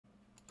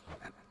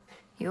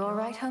You all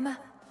right, Homer?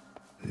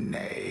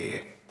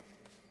 Nay.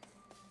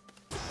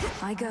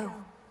 I go.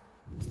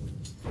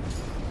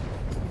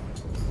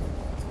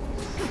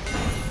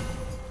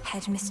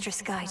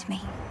 Headmistress, guide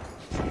me.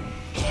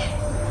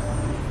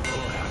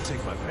 I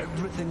take back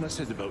everything I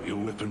said about your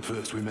weapon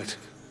first we met.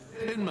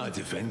 In my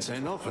defense,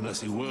 ain't often I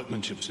see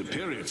workmanship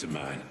superior to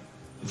mine.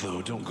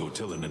 Though don't go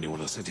telling anyone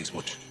I said as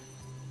much.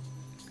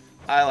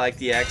 I like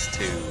the axe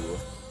too.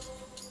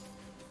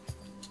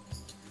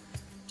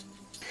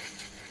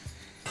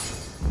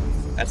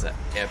 That's an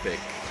epic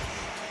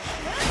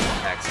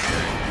axe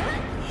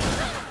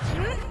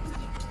turn.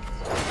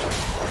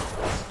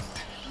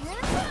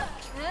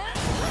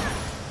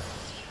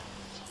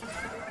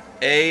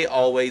 A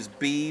always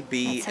B,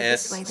 B,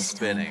 S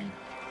spinning.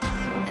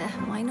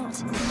 Why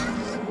not?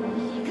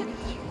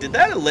 Did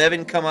that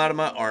 11 come out of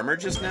my armor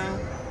just now?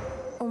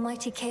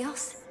 Almighty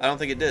Chaos? I don't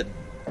think it did.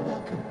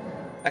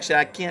 Actually,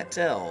 I can't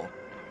tell.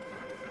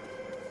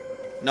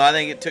 No, I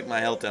think it took my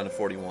health down to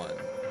 41.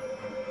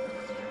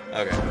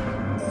 Okay.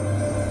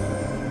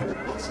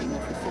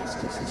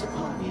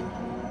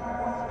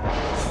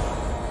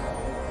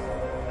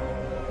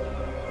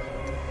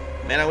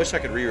 Man, I wish I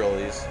could reroll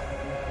these.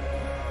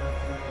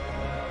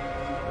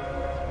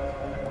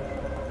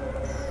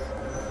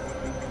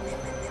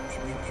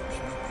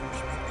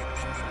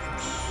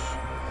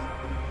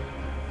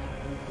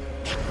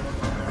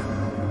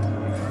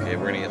 Okay,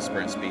 we're gonna get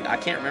sprint speed. I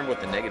can't remember what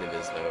the negative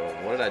is though.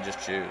 What did I just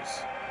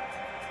choose?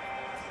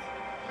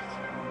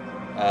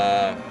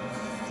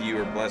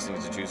 Fewer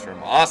blessings to choose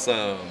from.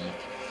 Awesome!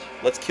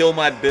 Let's kill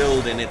my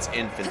build in its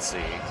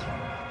infancy.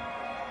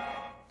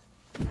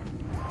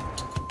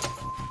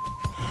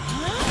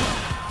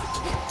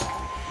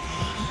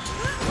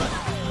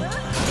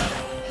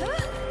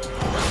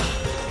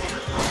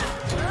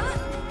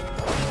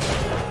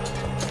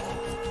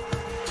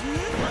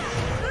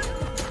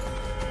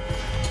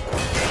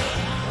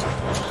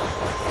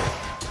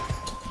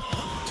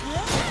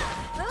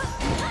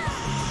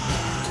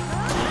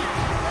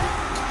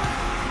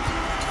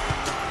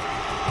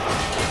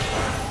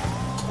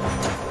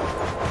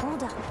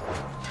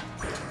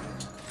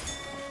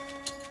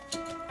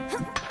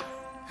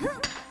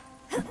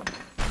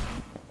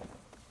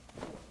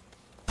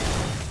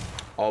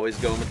 Always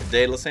going with the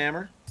Daedalus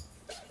Hammer.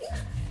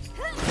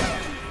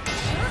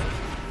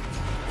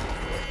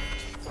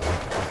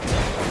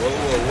 Whoa,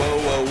 whoa, whoa,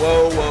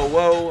 whoa, whoa,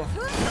 whoa, whoa.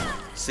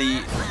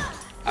 See,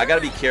 I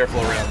gotta be careful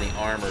around the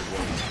armored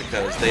ones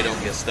because they don't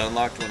get stun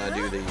locked when I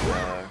do the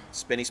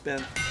spinny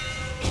spin.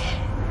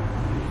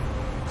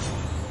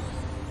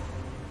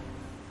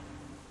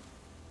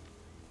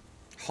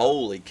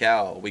 Holy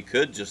cow, we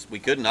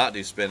could not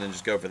do spin and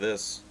just go for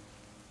this.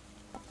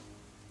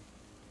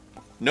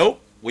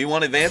 Nope. We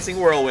want advancing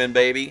whirlwind,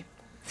 baby.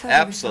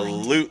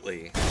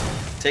 Absolutely.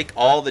 Take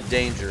all the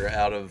danger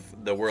out of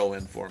the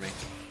whirlwind for me.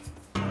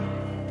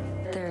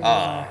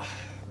 Ah,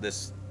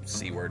 this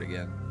C word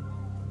again.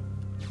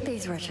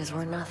 These wretches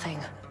were nothing.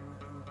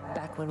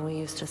 Back when we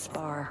used to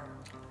spar,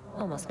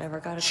 almost never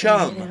got a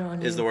chum hit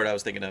on is you. the word I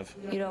was thinking of.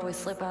 You'd always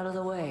slip out of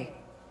the way.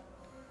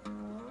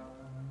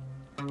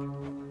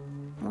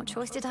 What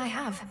choice did I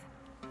have?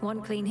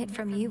 One clean hit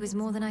from you was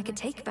more than I could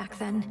take back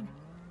then.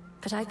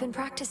 But I've been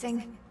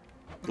practicing.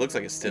 Looks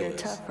like it still You're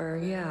is. tougher,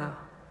 yeah.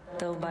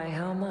 Though by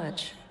how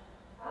much?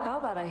 How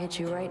about I hit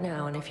you right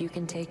now, and if you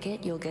can take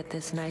it, you'll get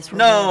this nice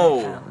reward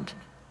I found.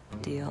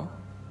 Deal?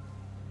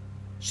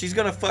 She's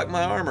gonna fuck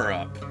my armor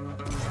up.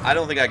 I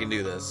don't think I can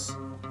do this.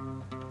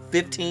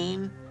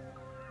 15?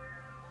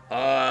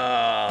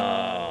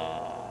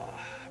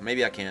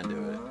 Maybe I can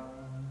do it.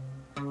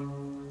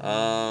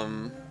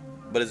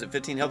 But is it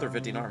 15 health or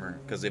 15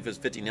 armor? Because if it's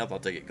 15 health, I'll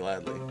take it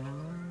gladly.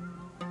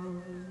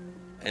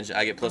 And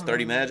I get plus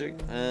 30 magic?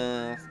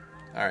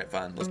 Alright,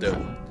 fine. Let's do it.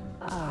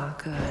 Ah,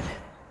 good.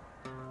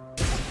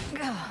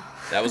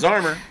 That was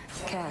armor.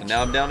 Catch. And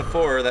now I'm down to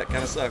 4. That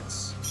kind of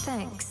sucks.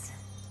 Thanks.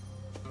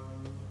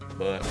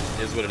 But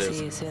it is what it See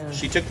you is. soon.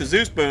 She took the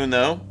Zeus boon,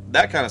 though.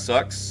 That kind of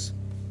sucks.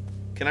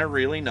 Can I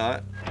really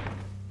not?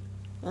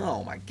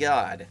 Oh, my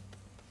God.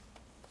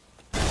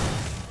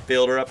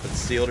 Filled her up and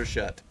sealed her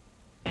shut.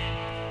 I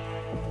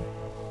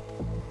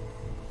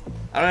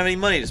don't have any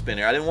money to spend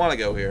here. I didn't want to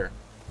go here.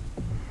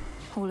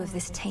 All of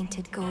this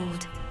tainted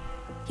gold.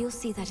 You'll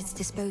see that it's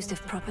disposed of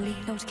properly,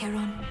 Lord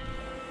Charon.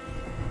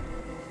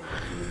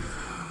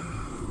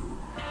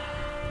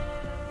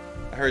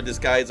 I heard this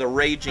guy is a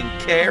raging I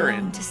Karen.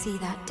 long to see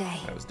that day.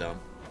 That was dumb.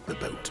 The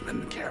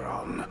boatman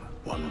Charon,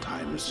 one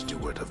time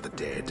steward of the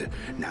dead,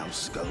 now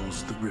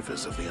sculls the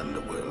rivers of the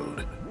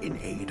underworld in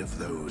aid of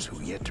those who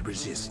yet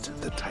resist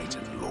the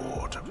Titan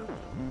Lord.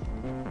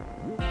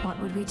 What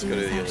would we do go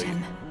to the without elite.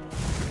 him?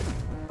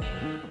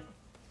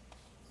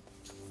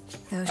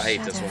 Those I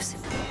hate this shadows.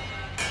 one.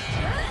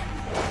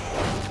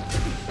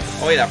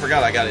 Oh wait, I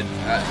forgot I got it.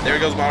 There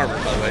goes my armor,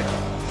 by the way.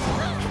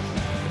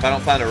 If I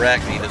don't find a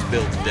Rekt, this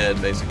build's dead,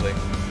 basically.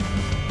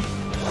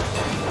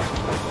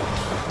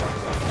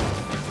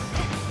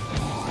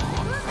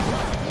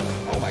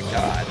 Oh my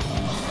God.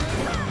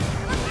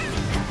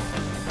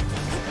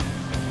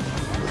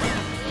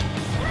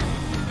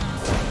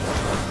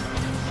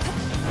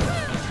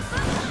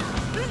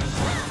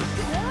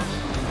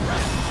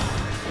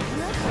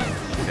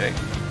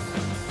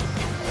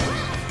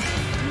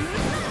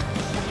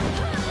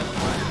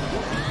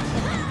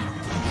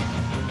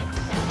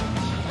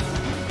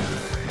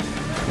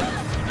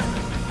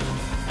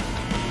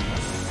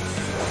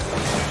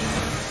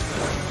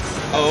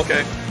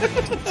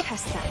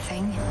 Test that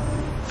thing.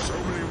 So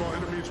many of our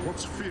enemies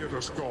once feared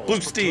us gods. Blue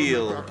but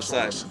steel, turned their backs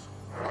on besides. us.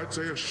 I'd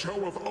say a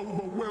show of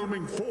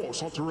overwhelming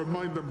force ought to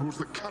remind them who's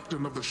the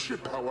captain of the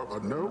ship, however,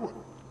 no?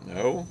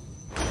 No.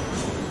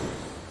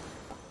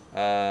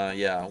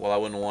 Yeah, well, I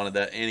wouldn't have wanted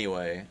that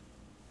anyway.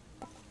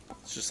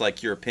 It's just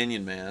like your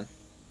opinion, man.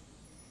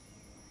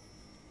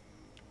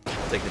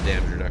 I'll take the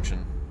damage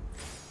reduction.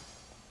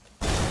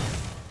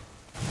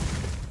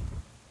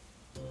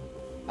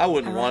 I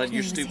wouldn't have wanted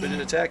your stupid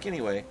attack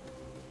anyway.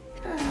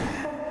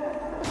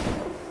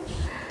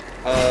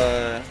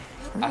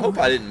 I hope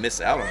I didn't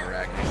miss out on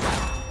Arachne.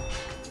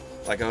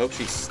 Like, I hope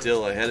she's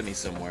still ahead of me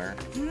somewhere.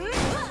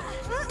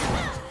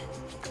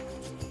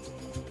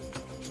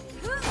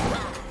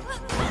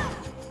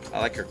 I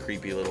like her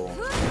creepy little...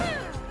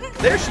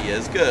 There she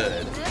is.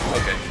 Good.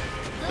 Okay.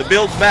 The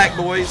build's back,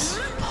 boys.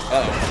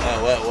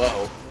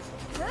 Uh-oh.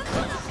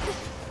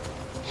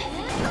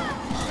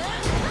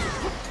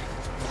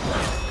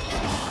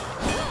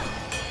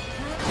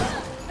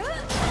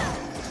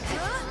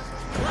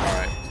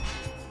 Alright.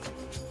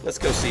 Let's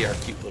go see our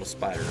cute little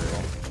spider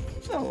girl.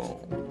 Oh.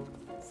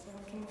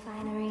 Silken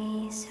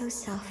finery, so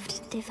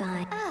soft,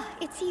 divine. Ah,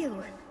 it's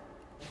you.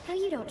 Now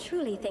you don't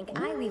truly think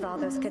I weave all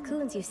those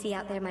cocoons you see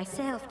out there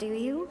myself, do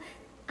you?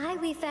 I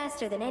weave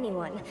faster than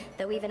anyone,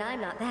 though even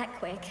I'm not that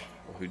quick.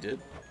 Well, who did?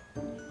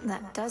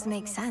 That does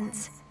make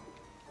sense.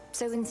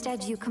 So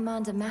instead you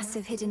command a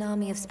massive hidden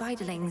army of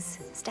spiderlings,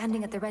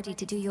 standing at the ready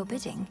to do your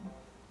bidding.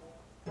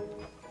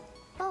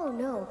 Oh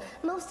no,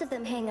 most of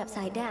them hang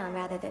upside down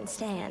rather than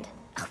stand.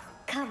 Oh,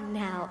 come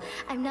now,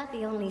 I'm not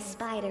the only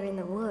spider in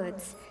the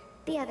woods.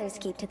 The others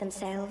keep to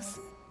themselves.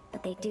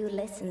 But they do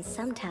listen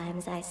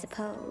sometimes, I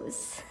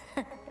suppose.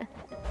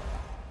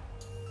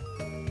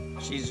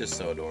 She's just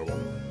so adorable.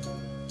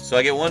 So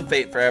I get 1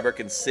 fate fabric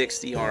and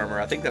 60 armor.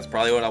 I think that's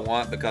probably what I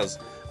want because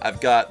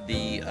I've got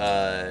the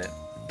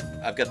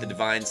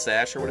divine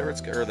sash or whatever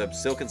it's, or the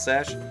silken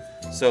sash.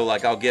 So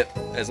like I'll get,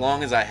 as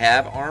long as I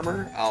have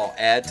armor, I'll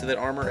add to that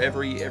armor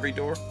every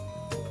door.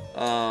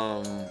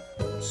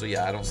 So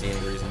yeah, I don't see any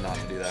reason not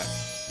to do that.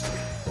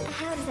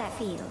 How does that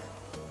feel?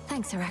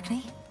 Thanks,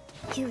 Arachne.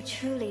 You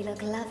truly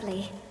look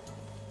lovely.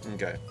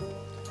 Okay.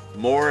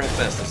 More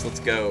Hephaestus. Let's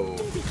go.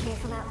 Do be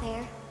careful out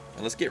there.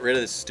 And let's get rid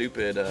of this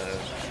stupid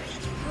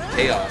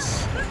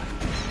chaos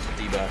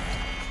debuff.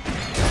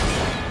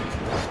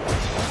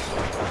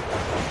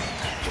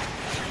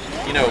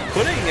 You know,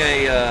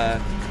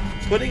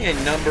 putting a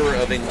number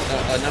of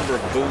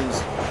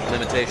boons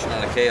limitation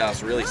on a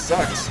chaos really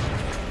sucks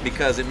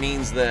because it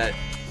means that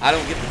I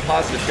don't get the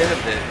positive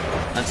benefit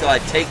until I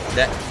take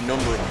that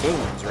number of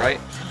boons, right?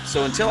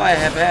 So until I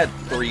have had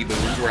 3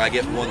 boons where I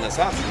get 1 less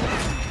optional,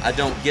 I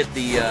don't get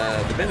the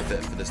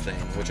benefit for this thing,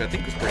 which I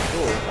think was pretty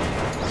cool.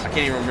 I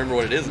can't even remember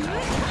what it is now.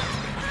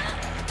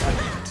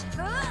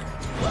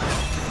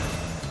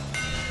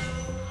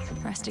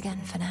 Rest again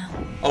for now.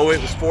 Oh,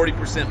 it was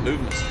 40%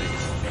 movement speed.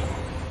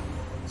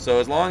 So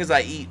as long as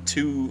I eat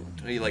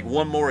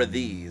 1 more of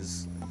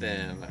these,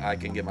 then I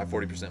can get my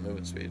 40%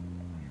 movement speed.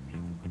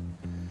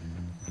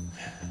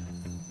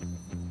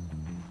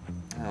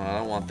 Oh, I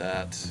don't want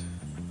that.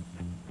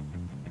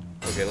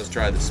 Okay, let's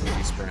try the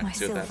smoothie sprint.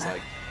 See what that's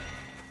like.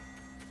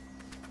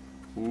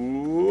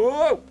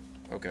 Whoa!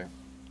 Okay.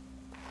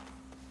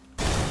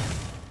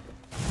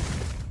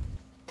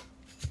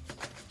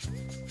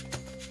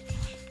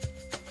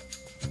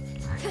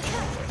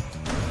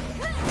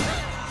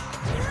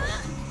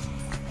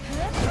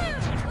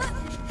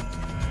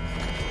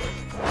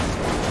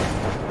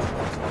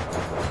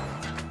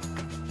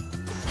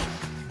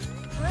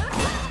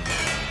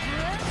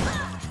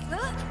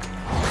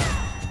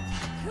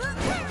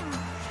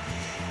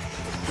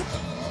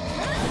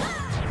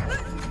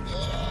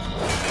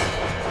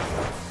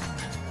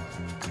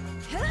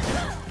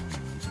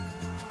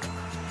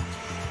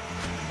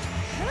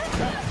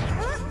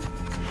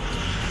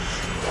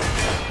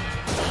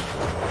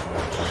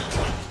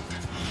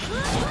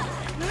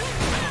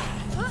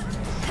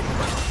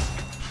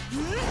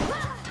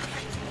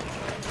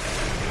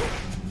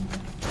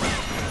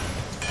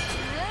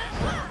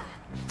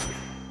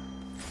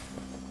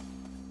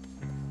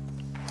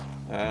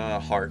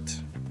 Heart.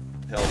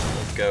 Health,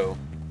 let's go.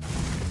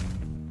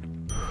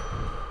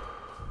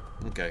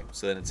 Okay,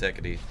 so then it's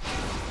Hecate.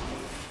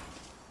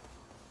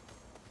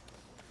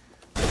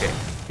 Okay,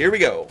 here we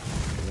go.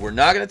 We're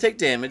not going to take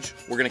damage.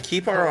 We're going to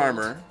keep our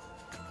armor.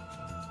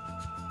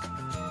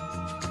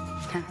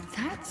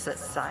 That's a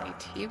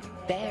sight. You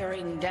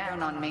bearing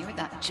down on me with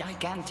that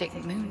gigantic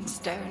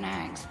moonstone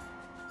axe.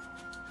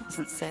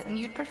 Wasn't certain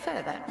you'd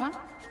prefer that one.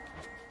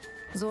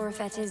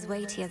 Zorafet is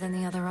weightier than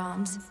the other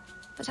arms,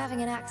 but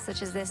having an axe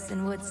such as this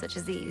in woods such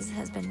as these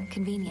has been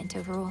convenient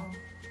overall.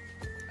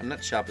 I'm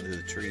not chopping through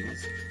the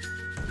trees.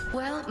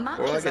 Well, much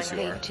Well, I as guess I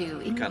you are. hate to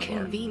You kind of are.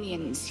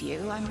 inconvenience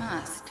you, I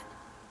must.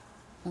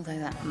 Although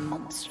that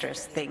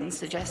monstrous thing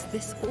suggests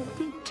this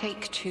oughtn't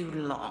take too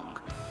long.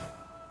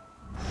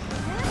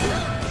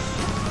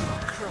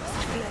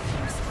 Crossed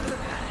flames burn.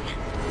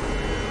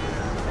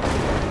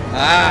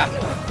 Ah!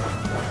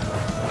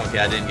 Okay,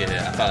 Yeah, I didn't get hit.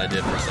 I thought I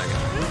did for a second.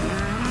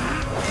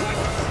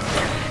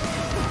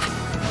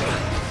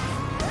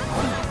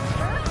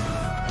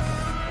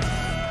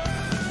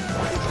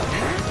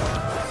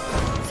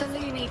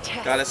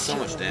 God, that's so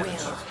much damage.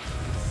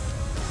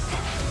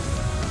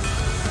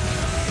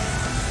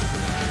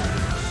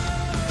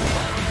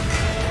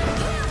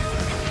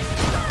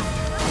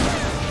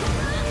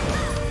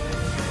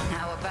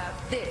 How about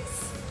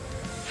this?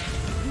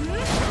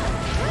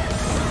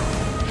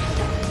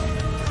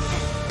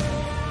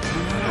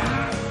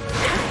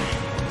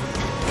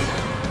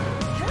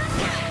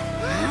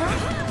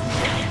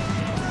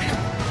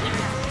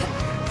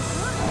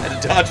 I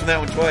had to dodge from that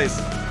one twice.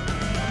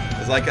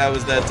 It's like I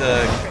was that,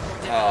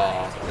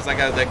 it's like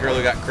I was that girl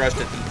who got crushed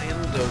at the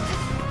end of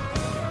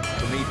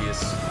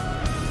Prometheus.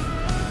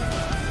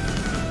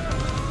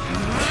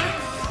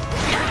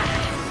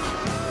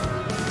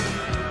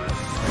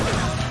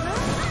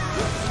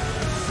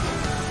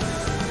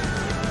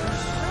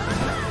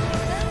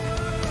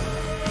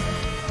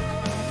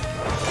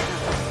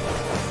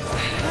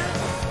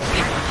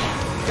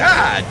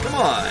 God, come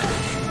on!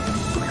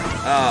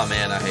 Oh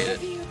man, I hate it.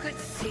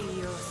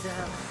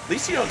 At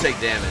least you don't take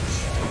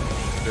damage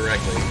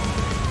directly.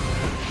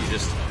 You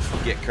just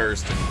get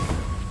cursed and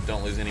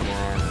don't lose any more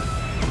armor.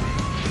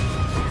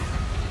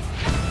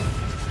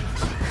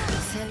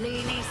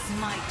 Selene,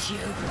 smite you.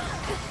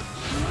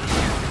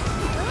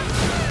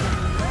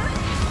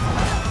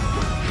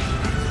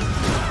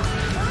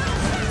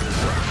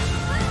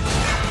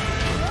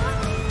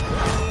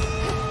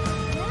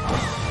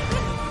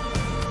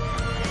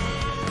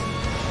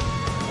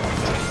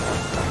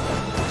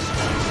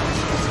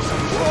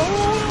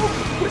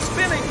 Whoa! We're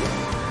spinning!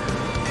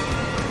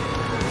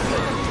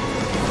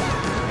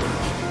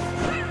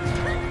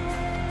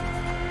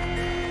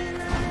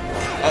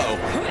 Uh-oh.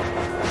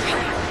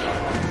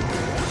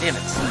 Damn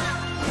it.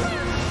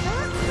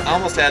 I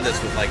almost had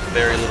this with like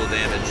very little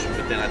damage,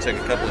 but then I took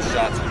a couple of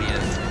shots at the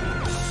end.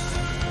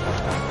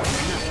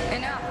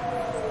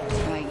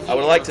 I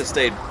would have liked to have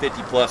stayed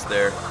 50 plus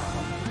there,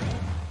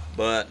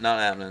 but not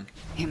happening.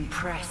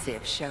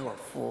 Impressive show of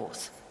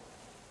force.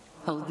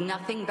 Hold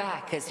nothing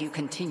back as you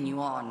continue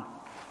on.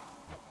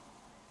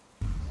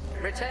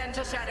 Return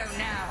to Shadow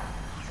now.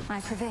 I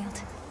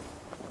prevailed.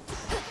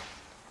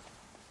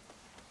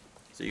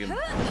 So you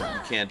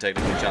can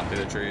technically chop through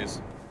the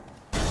trees.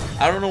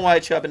 I don't know why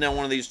chopping down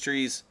one of these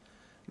trees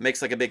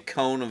makes like a big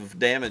cone of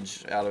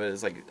damage out of it.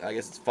 It's like, I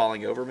guess it's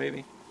falling over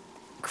maybe?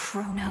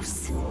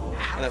 Cronos.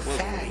 How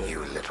fare you,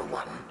 little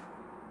one?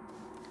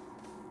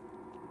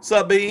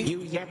 Sup, B? You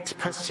yet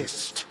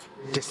persist,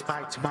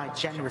 despite my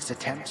generous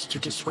attempts to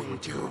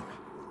dissuade you.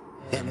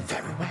 Then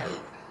very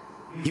well.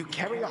 You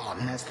carry on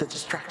as the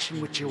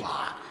distraction which you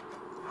are,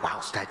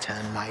 whilst I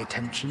turn my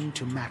attention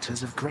to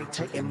matters of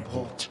greater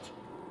import.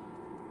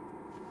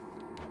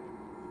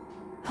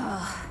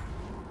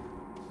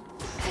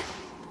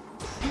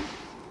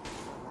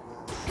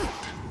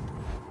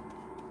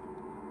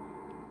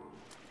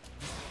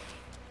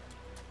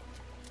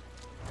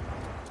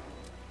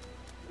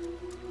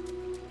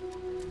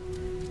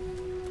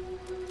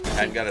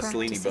 I haven't got a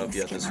Selene buff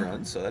yet this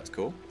run, so that's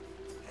cool.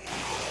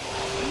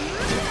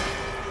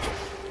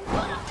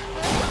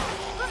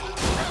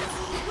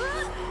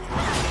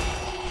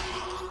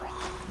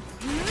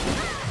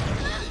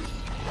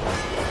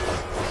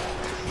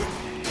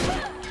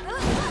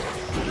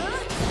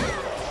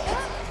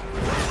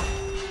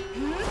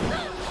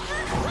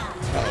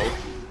 Uh-oh.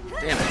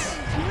 Damn it.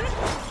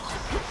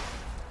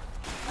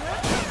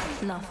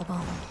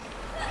 Laughable.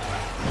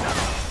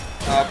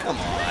 Oh, come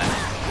on.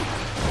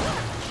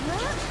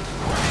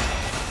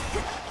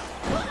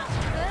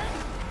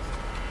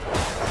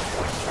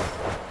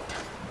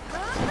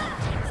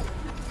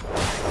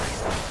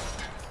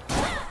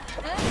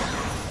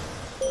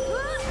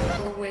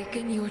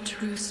 Awaken your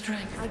true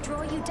strength. I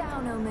draw you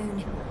down, O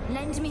Moon.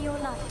 Lend me your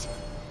light.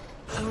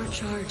 Our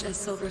charge as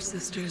Silver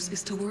Sisters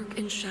is to work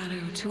in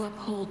shadow to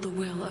uphold the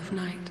will of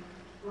night.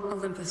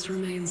 Olympus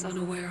remains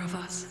unaware of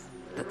us,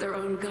 that their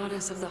own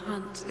goddess of the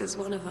hunt is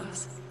one of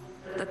us,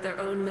 that their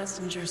own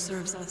messenger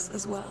serves us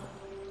as well.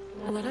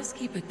 Let us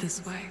keep it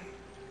this way.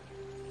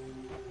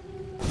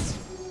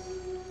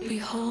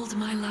 Behold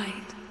my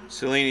light.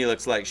 Selene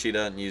looks like she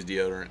doesn't use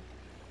deodorant.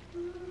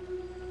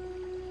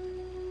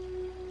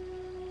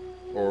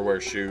 Or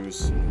wear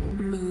shoes.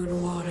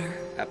 Moon water.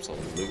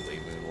 Absolutely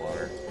moon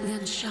water.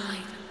 Then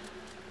shine.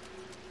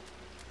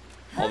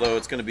 Although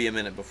it's going to be a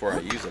minute before I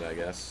use it, I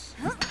guess.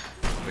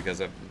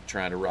 Because I'm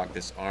trying to rock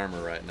this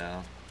armor right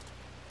now.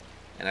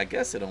 And I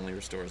guess it only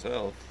restores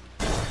health.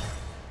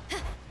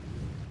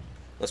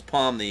 Let's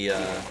palm the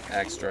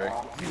axe strike.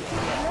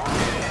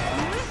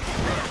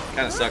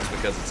 Kind of sucks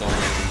because it's only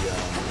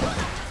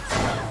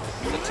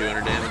the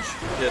 200 damage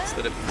hits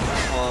that it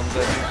palms,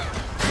 I think.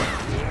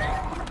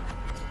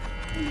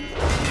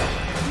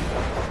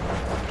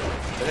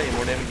 But hey,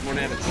 more damage, more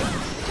damage.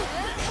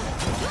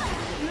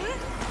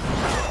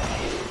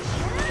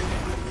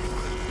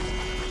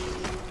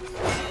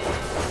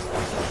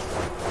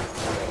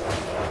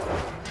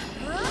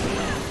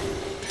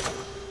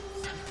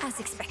 As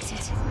expected.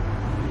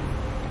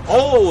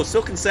 Oh,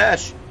 Silken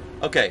Sash.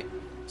 Okay,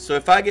 so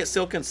if I get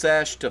Silken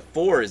Sash to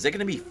 4, is it going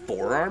to be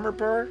 4 armor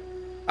per?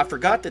 I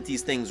forgot that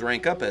these things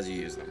rank up as you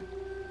use them.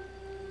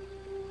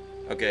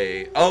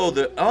 Okay. Oh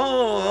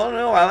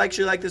no, I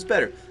actually like this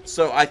better.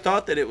 So I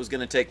thought that it was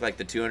going to take like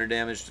the 200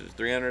 damage to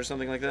 300 or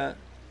something like that.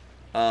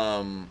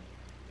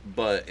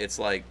 But it's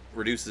like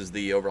reduces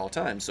the overall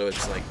time, so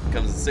it's like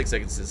comes in 6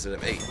 seconds instead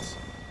of 8.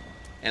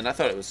 And I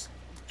thought it was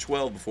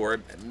 12 before,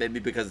 maybe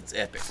because it's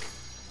epic.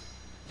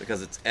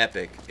 Because it's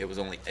epic, it was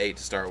only 8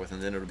 to start with,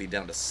 and then it'll be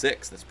down to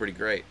 6. That's pretty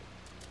great.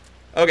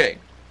 Okay.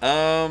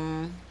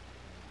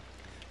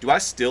 Do I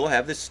still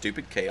have this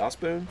stupid Chaos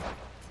boon?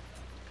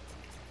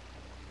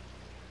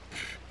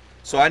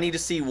 So I need to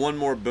see one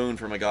more boon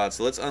from a god.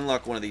 So let's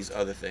unlock one of these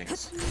other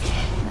things.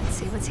 Let's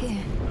see what's here.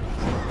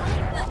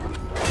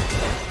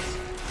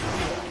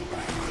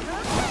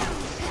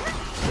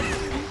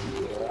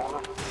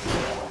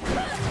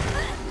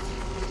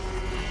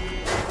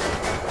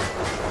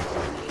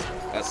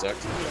 That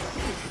sucked.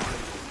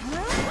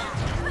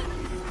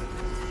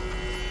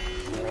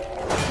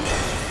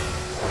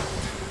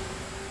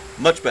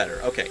 Much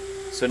better. Okay.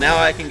 So now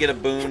I can get a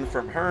boon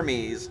from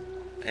Hermes,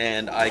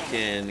 and I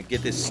can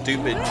get this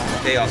stupid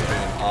Chaos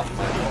boon off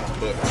my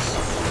books.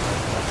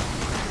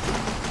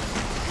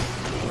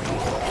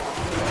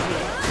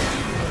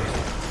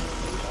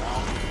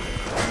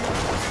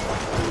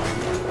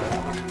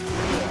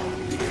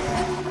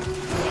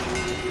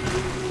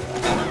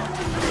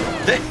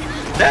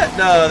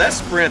 That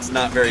sprint's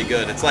not very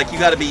good. It's like you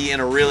got to be in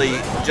a really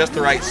just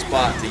the right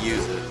spot to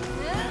use it,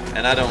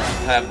 and I don't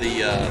have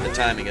the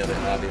timing of it,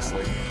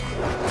 obviously.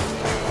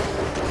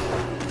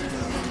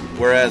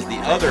 Whereas the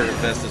other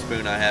Festus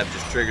boon I have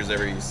just triggers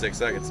every 6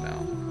 seconds now.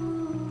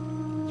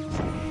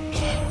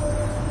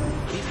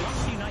 These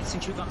last few nights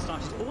since you got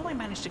started, all I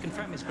managed to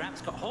confirm is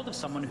Gramps got hold of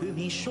someone whom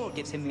he's sure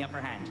gives him the upper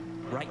hand.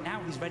 Right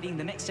now, he's readying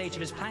the next stage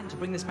of his plan to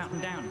bring this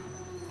mountain down.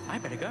 I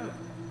better go.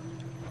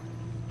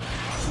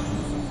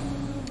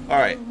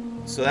 Alright,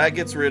 so that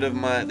gets rid of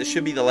my... This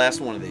should be the last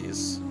one of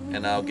these,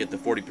 and I'll get the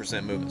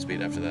 40% movement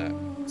speed after that.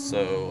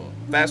 So,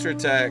 faster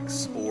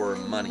attacks or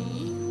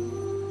money.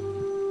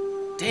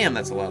 Damn,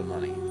 that's a lot of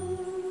money.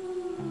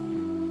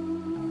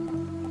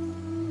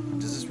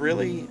 Does this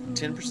really?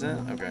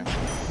 10%? Okay.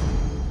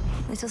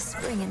 Little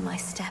spring in my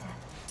step.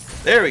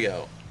 There we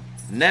go.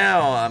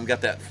 Now I've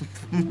got that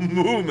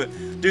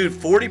movement. Dude,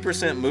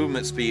 40%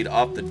 movement speed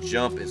off the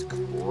jump is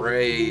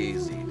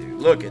crazy, dude.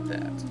 Look at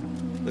that.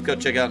 Let's go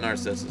check out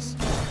Narcissus.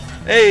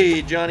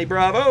 Hey, Johnny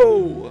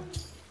Bravo!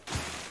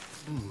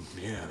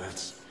 Yeah,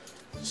 that's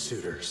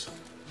suitors.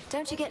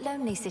 Don't you get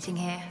lonely sitting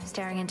here,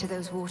 staring into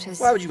those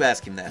waters? Why would you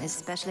ask him that?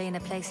 Especially in a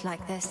place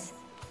like this.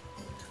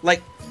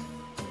 Like,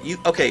 you...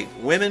 Okay,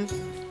 women,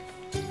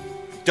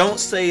 don't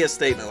say a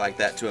statement like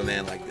that to a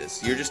man like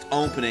this. You're just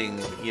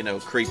opening, you know,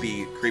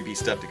 creepy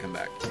stuff to come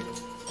back.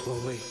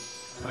 Lonely?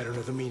 I don't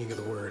know the meaning of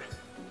the word.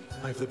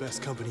 I have the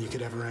best company you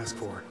could ever ask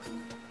for.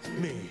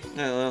 Me.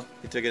 Yeah, well,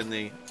 you took it in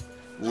the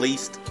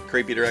least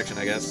creepy direction,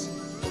 I guess.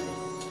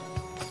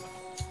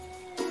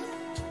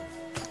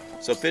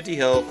 So 50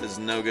 health is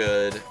no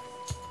good.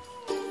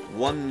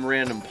 One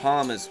random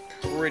palm is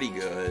pretty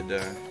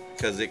good,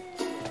 because it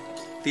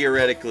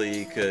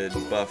theoretically could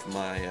buff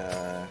my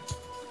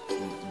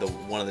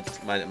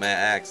my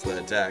axe, the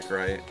attack,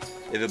 right?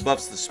 If it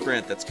buffs the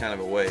sprint, that's kind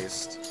of a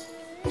waste.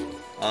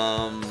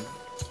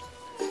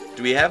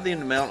 Do we have the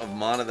amount of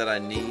mana that I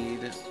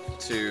need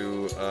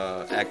to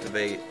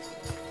activate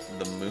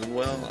the moon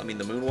well? I mean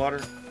the moon water?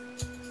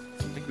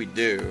 I think we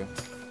do.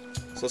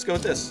 So let's go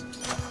with this.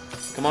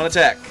 Come on,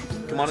 attack.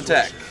 Come on,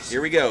 attack.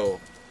 Here we go.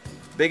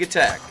 Big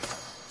attack.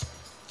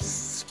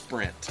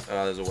 Sprint.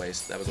 Oh, that was a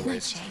waste. That was a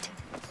waste.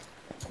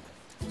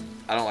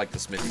 I don't like the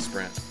Smithy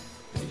sprint,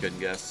 if you couldn't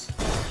guess.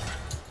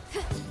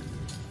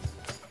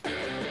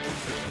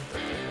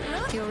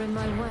 You're in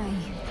my way.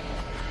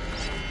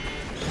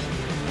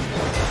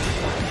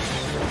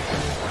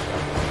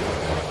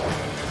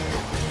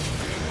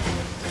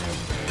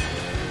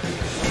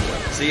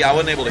 See, I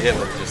wasn't able to hit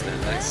with it just then.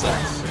 That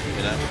sucks,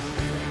 you know?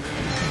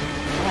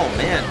 Oh,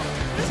 man.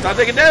 Stop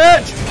taking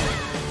damage!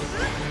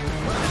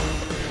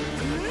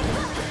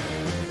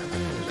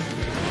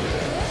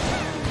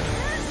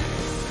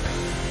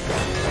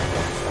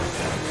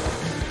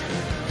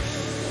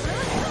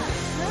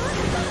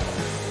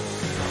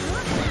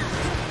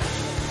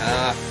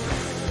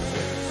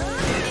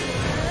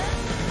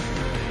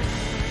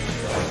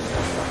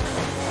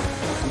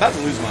 I'm about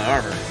to lose my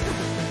armor.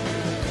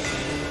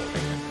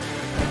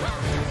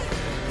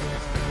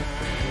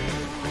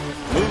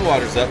 Moon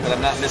water's up, but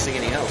I'm not missing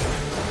any health.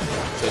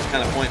 So it's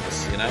kind of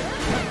pointless, you know?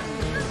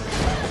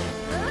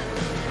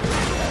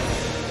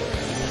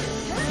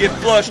 Get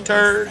flushed,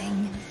 turd!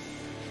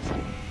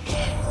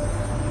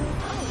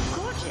 Oh,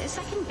 gorgeous,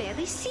 I can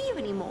barely see you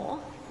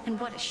anymore. And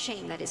what a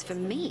shame that is for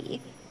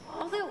me.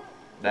 Although,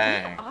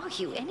 dang. where are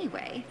you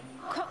anyway?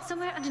 Caught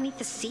somewhere underneath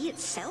the sea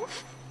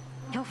itself?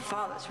 Your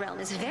father's realm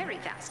is very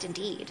vast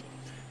indeed.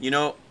 You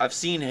know, I've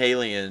seen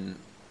Halion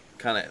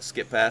kind of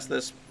skip past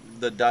this,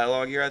 the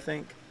dialogue here, I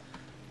think.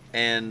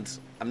 And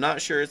I'm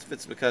not sure if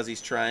it's because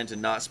he's trying to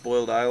not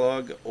spoil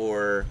dialogue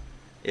or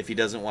if he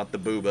doesn't want the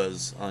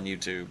boobas on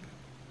YouTube.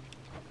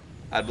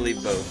 I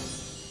believe both.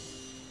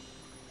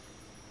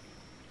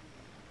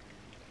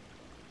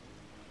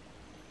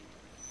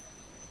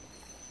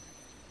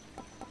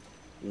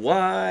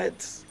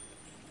 What?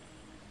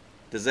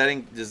 Does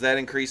that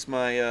increase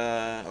my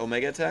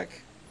Omega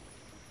attack?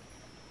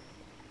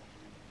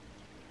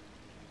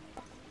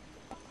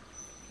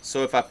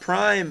 So if I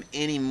prime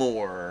any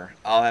more,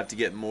 I'll have to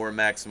get more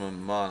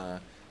maximum mana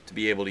to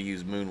be able to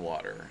use Moon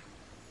Water.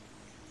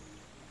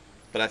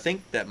 But I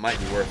think that might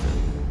be worth it.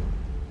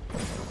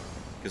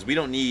 Because we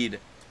don't need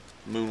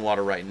Moon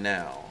Water right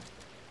now.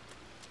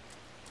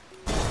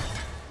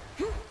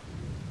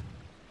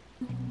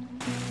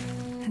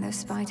 And those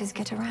spiders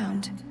get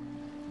around.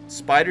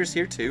 Spiders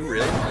here too,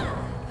 really?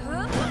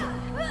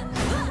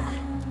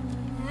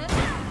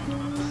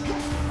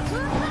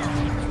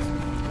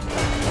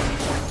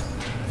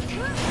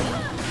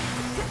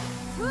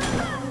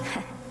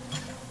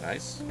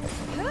 Nice.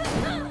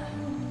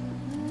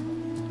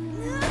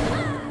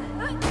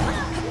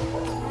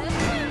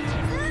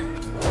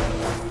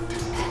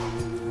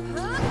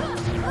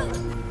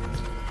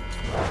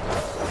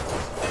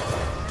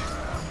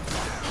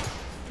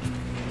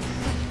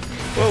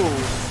 Whoa!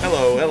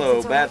 Hello,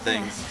 hello, bad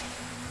things.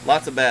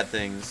 Lots of bad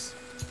things.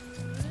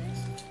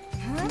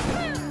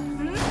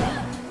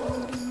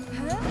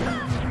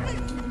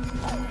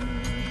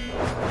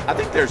 I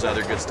think there's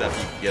other good stuff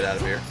you can get out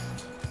of here.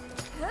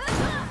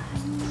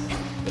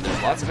 But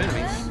there's lots of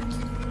enemies.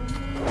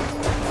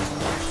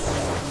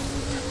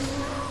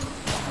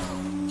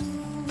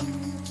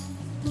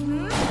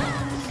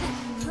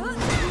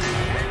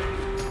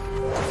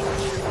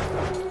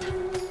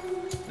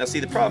 Now see,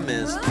 the problem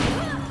is,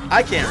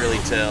 I can't really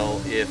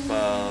tell if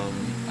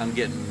I'm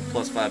getting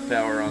 +5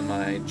 power on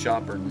my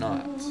chop or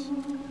not.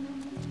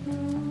 I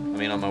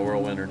mean, on my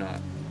whirlwind or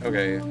not.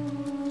 Okay.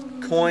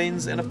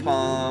 Coins in a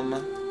palm.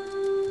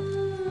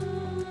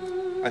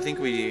 I think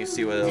we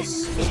see what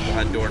else was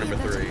behind door number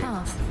 3.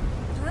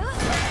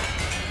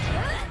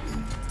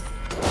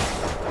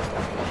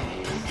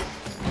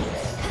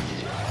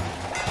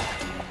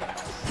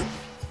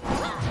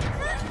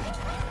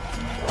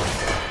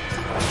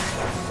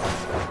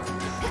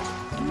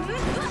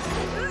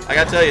 I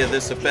gotta tell you,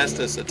 this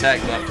Hephaestus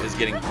attack buff is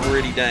getting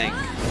pretty dank.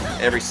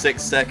 Every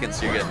 6 seconds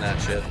you're getting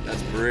that shit.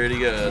 That's pretty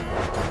good.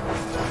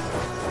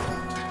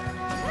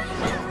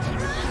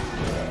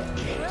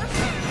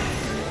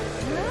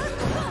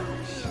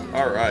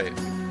 Alright.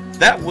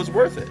 That was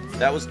worth it.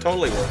 That was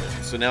totally worth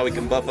it. So now we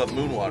can buff up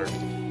Moon Water.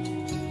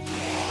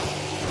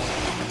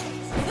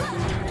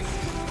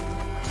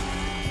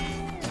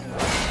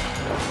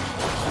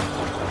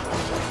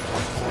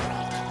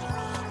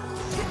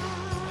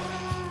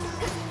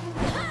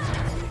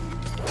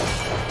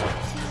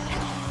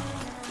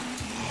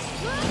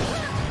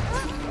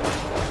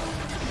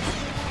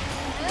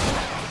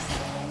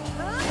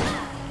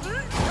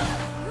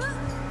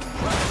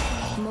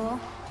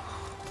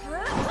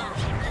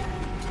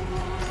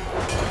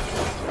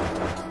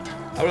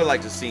 I would have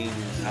liked to see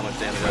how much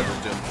damage I was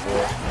doing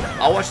before.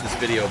 I'll watch this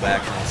video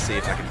back and I'll see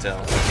if I can tell.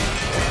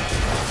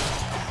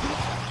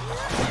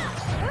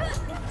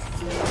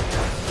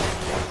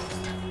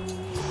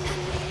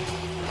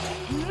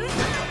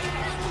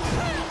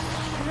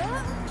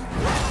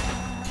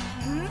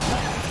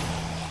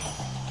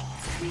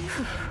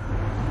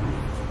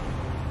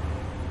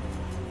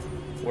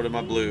 What are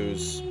my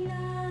blues?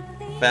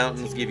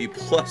 Fountains give you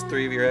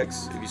 +3 of your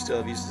X if you still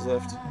have uses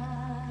left.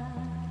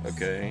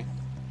 Okay.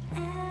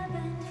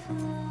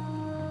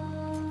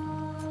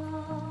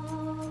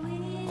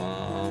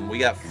 We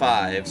got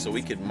 5, so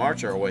we could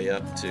march our way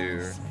up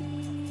to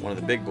one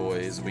of the big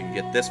boys. We can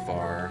get this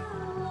far.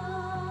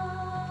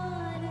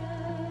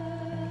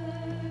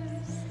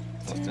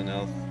 +10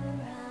 health,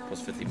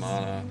 +50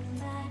 mana.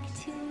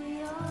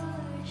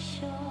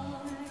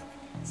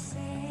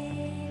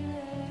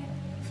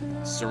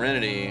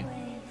 Serenity.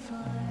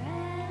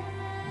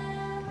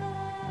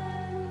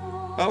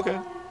 Okay.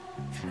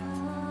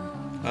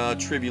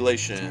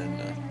 Tribulation.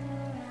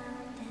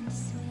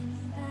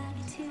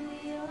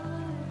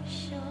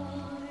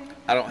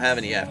 I don't have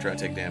any after I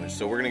take damage,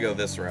 so we're gonna go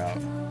this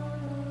route.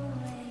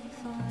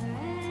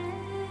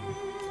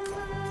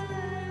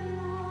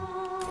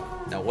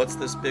 Now, what's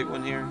this big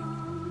one here?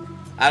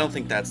 I don't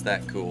think that's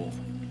that cool.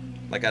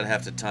 Like, I'd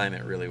have to time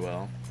it really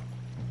well.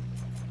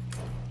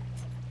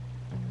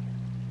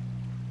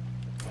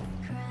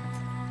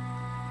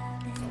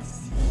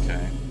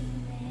 Okay.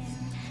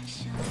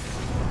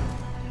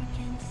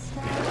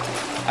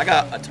 I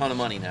got a ton of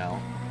money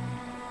now.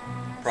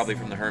 Probably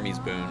from the Hermes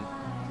boon.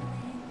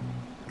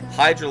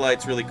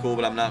 Hydralite's really cool,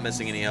 but I'm not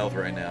missing any health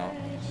right now.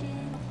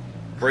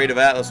 Braid of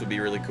Atlas would be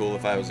really cool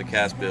if I was a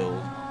cast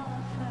build.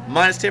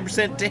 Minus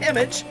 10%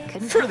 damage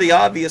for the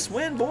obvious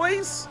win,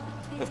 boys.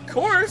 Of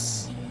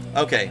course.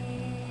 Okay.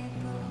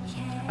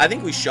 I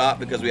think we shot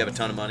because we have a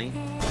ton of money,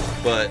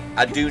 but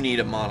I do need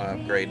a mana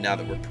upgrade now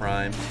that we're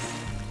primed.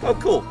 Oh,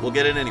 cool. We'll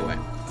get it anyway.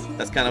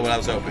 That's kind of what I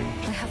was hoping.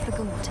 I have the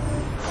gold.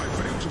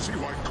 see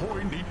why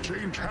coin need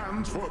change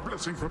hands for a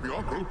blessing from your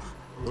uncle.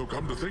 Though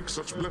come to think,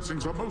 such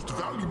blessings are most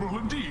valuable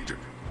indeed.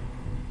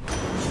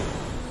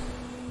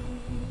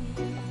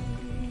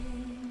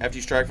 After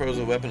you strike foes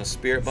with a weapon, a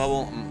spirit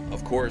bubble?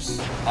 Of course,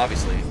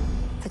 obviously.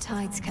 The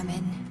tides come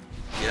in.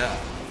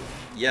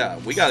 Yeah,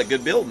 we got a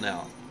good build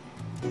now.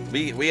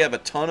 We have a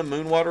ton of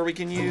moon water we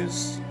can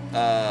use.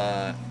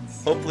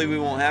 Hopefully we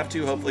won't have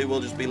to. Hopefully we'll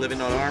just be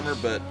living on armor,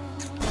 but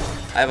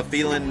I have a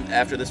feeling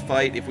after this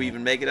fight, if we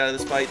even make it out of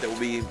this fight, that we'll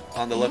be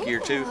on the luckier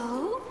too.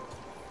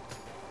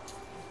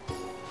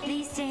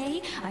 They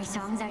say our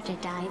songs are to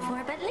die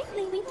for, but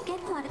lately we don't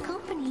get a lot of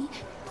company.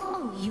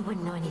 Oh, you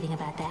wouldn't know anything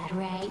about that,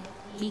 right?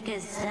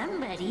 Because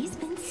somebody's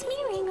been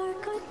smearing our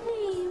good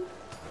name.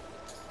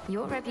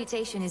 Your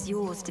reputation is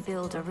yours to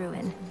build or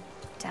ruin.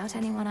 Doubt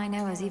anyone I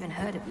know has even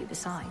heard of you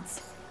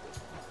besides.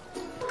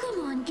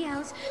 Come on,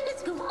 gals.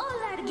 Let's go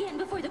all out again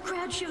before the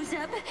crowd shows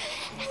up.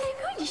 And they're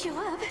going to show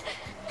up.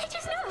 I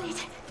just know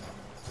it.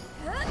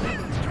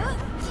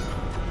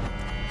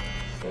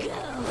 Go.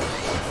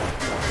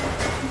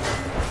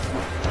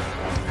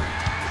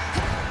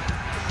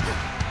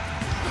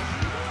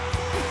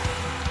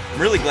 I'm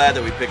really glad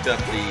that we picked up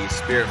the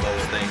spirit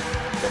bubble thing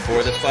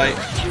before this fight,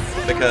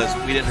 because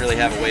we didn't really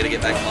have a way to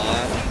get back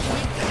on.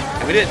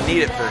 And we didn't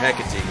need it for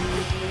Hecate,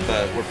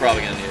 but we're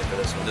probably going to need it for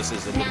this one. This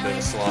is a little bit of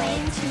a slog.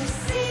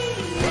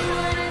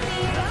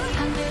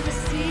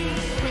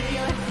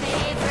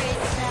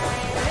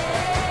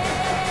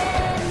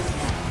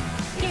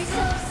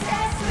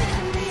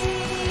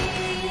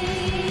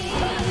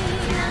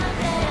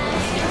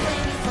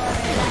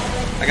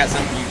 I got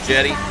something for you,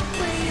 Jetty.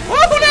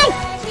 Oh no!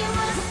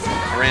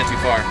 I ran too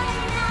far.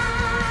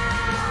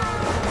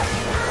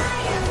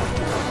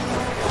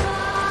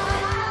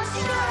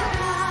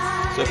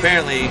 So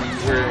apparently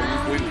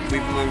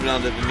we've moved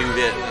on to the new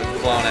hit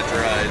of Clawing at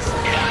Your Eyes,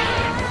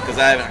 because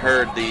I haven't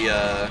heard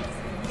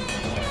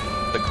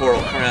the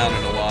Coral Crown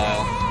in a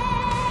while.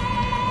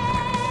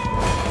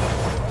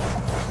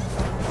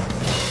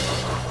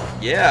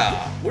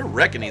 Yeah, we're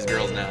wrecking these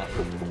girls now.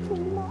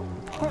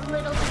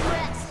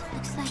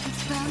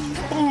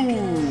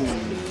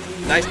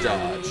 Ooh, nice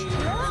dodge.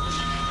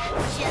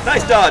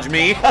 Nice dodge,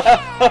 me. My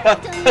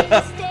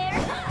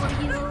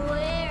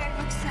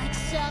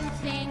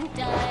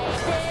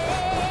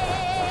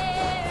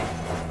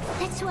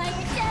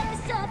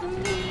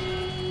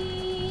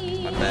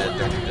bad,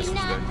 don't you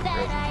disrespect the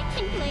girl.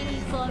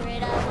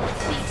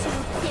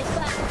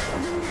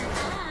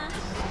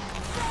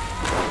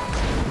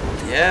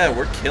 Yeah,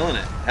 we're killing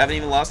it. Haven't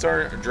even lost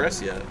our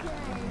dress yet.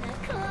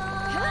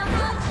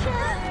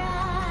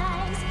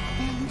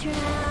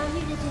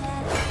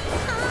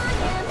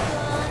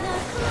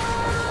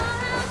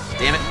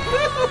 Damn it. Oh,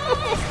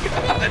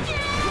 God.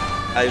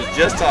 I was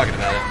just talking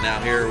about it. Now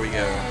here we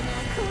go.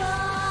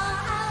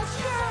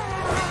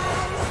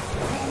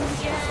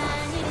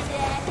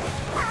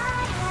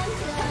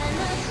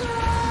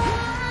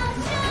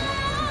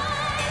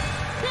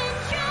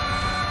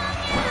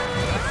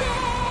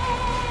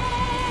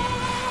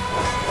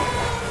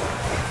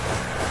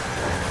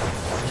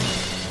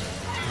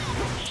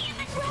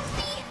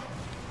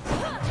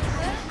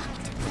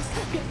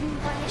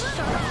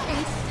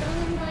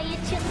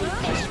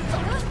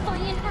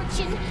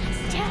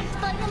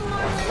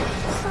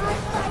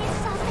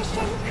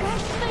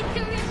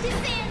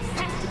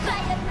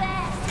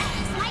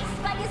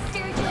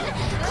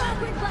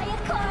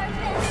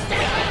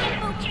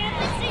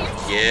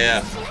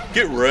 Yeah,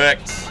 get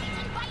wrecked.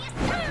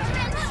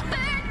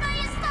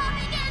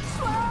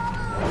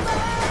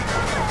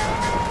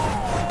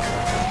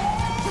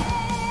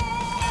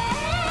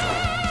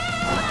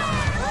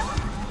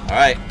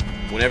 Alright,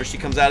 whenever she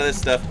comes out of this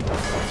stuff,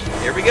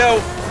 here we go.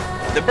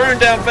 The burn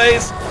down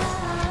phase.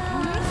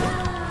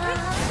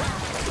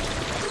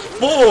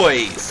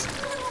 Boys!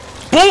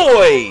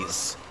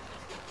 Boys!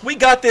 We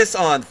got this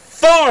on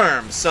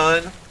farm,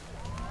 son.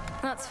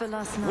 That's for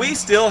last night. We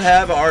still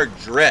have our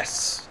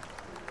dress.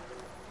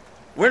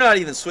 We're not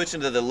even switching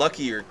to the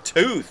luckier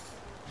tooth.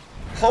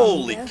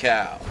 Holy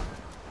cow.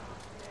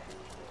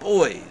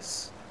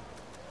 Boys.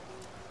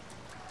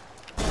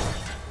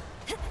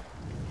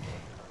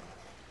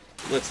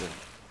 Listen.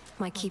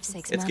 My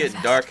keepsake's It's getting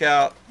dark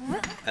out,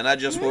 and I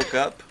just woke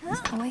up.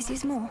 Always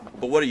use more.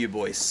 But what are you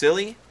boys,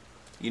 silly?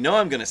 You know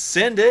I'm gonna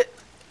send it.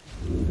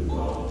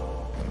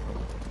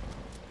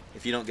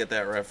 If you don't get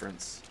that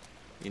reference,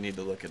 you need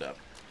to look it up.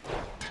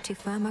 To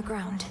firmer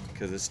ground.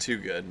 Because it's too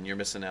good, and you're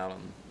missing out on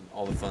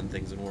all the fun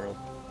things in the world.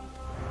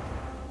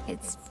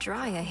 It's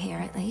drier here,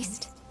 at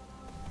least.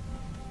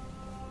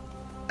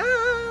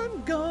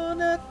 I'm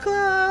gonna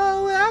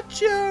claw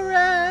out your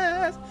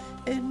ass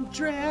and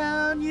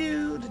drown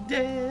you to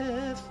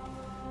death.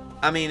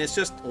 I mean, it's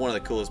just one of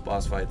the coolest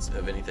boss fights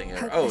of anything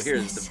ever. Oh,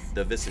 here's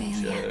the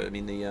visage. I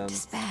mean, the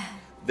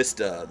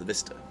Vista. The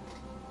Vista.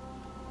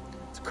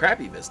 It's a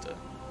crappy Vista.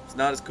 It's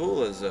not as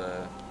cool as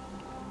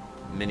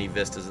many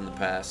Vistas in the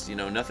past. You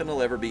know, nothing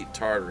will ever beat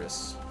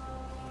Tartarus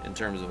in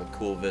terms of a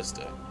cool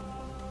Vista.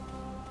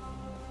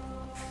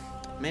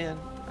 Man,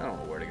 I don't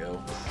know where to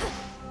go.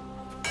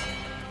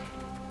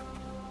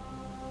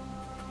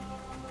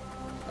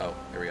 Oh,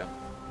 here we go.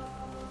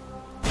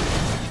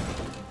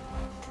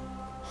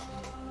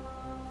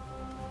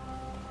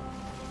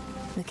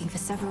 Looking for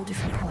several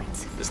different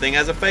points. This thing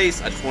has a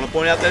face. I just want to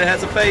point out that it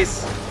has a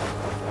face.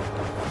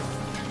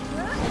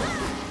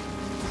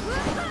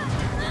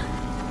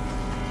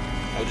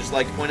 I would just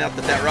like to point out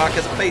that that rock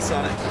has a face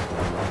on it.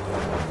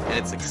 And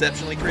it's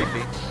exceptionally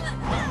creepy.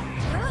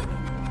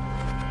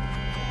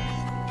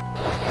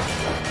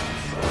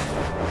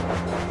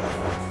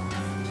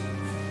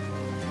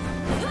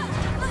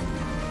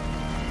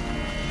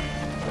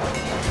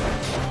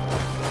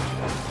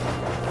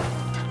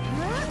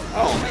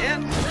 Oh,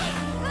 man.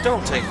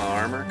 Don't take my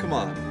armor. Come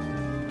on.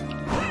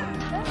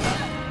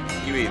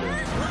 You either.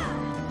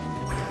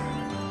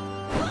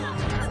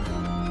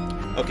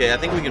 Okay, I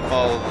think we can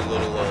follow the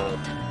little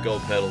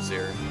gold petals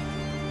here.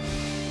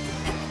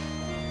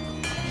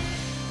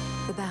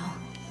 The bell.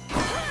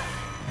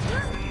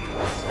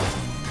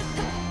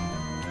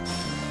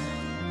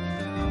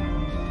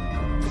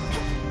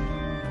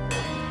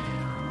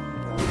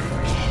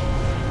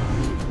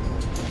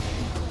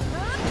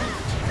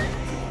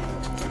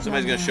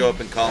 Somebody's gonna show up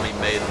and call me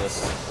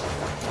maidenless.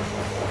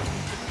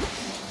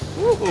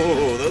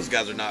 Ooh, those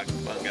guys are not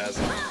fun, guys.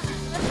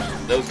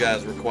 Those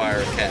guys require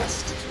a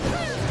cast.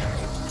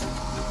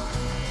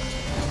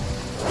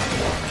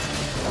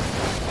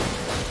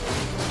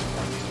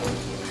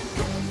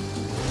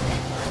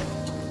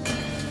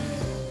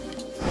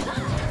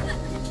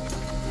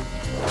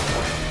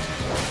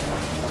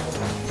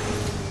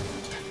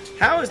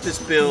 How is this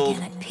build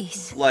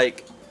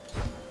like?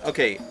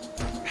 Okay,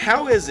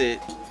 how is it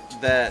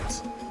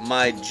that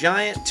my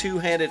giant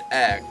two-handed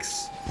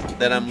axe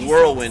that I'm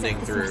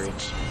whirlwinding through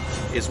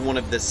is one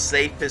of the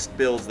safest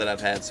builds that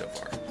I've had so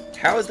far?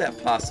 How is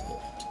that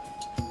possible?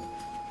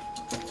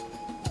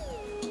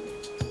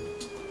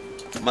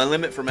 My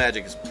limit for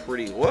magic is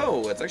pretty...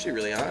 Whoa, that's actually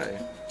really high.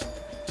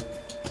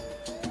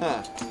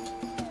 Huh.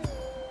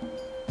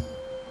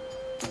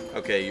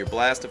 Okay, your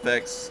blast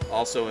effects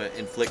also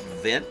inflict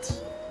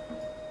vent.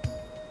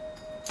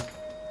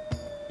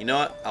 You know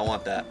what? I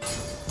want that.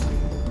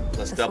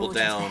 Let's double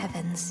down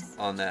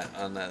on that.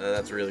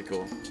 That's really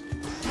cool.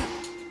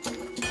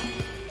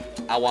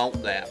 I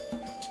want that.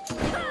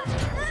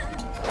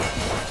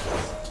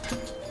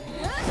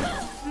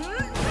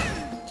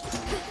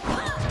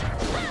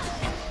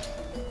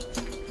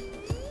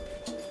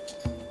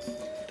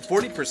 The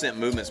 40%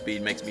 movement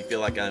speed makes me feel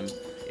like I'm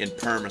in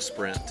perma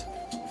sprint.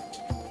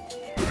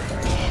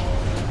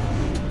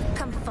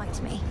 Come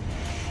fight me.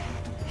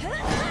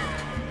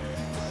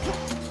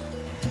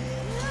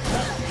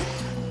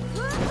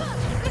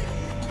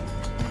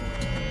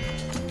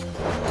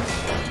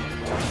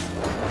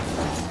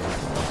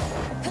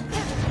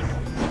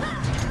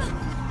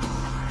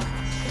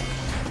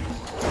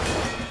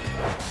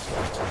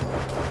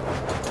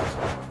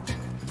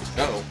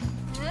 Uh-oh.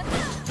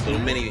 Little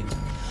mini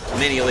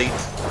elite.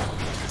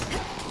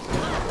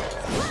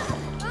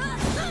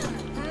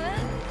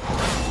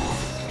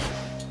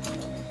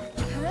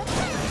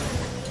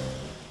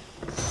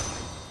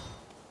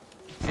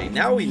 Okay,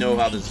 now we know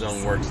how the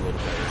zone works a little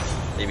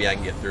better. Maybe I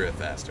can get through it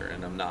faster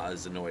and I'm not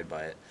as annoyed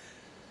by it.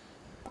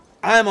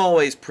 I'm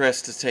always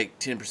pressed to take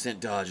 10%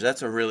 dodge.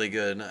 That's a really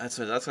good. That's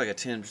like a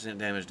 10%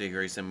 damage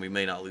decrease, and we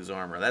may not lose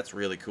armor. That's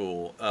really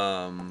cool.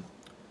 We're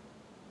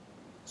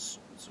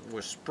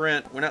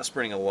not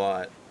sprinting a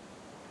lot.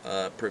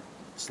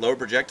 Slower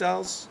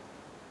projectiles?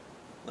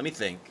 Let me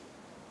think.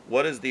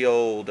 What is the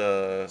old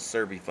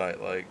Serbi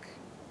fight like?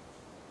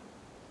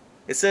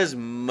 It says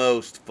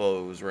most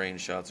foes' range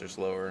shots are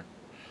slower.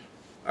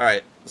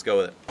 Alright, let's go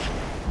with it.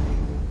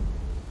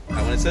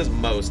 Now, when it says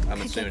most,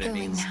 I'm assuming it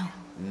means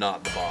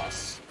not the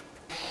boss.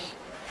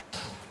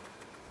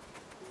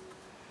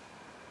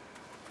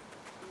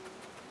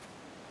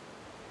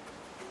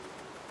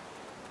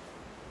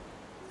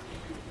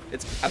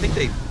 I think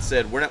they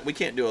said we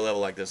can't do a level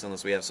like this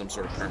unless we have some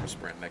sort of perma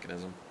sprint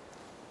mechanism.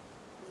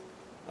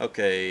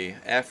 Okay,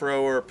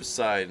 Afro or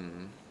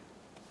Poseidon?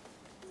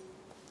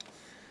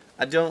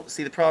 I don't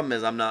see. The problem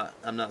is I'm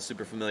not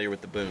super familiar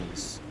with the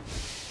boons.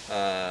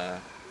 I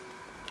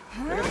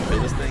gotta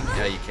kill this thing?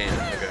 Yeah, you can.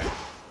 Okay.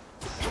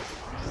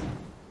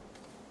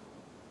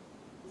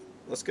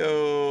 Let's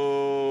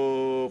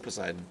go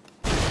Poseidon.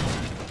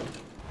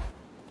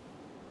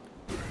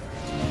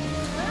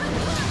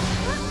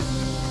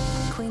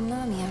 Queen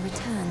Lamia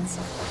returns.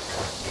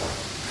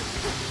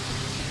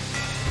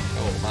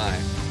 Oh my.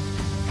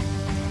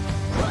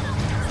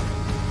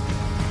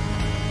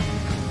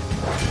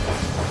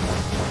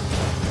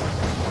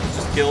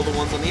 Just kill the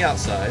ones on the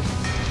outside.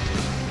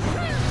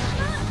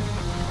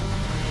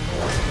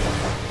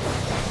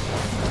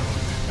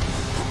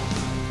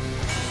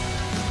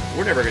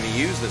 We're never going to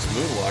use this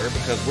Moonwater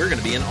because we're going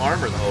to be in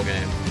armor the whole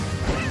game.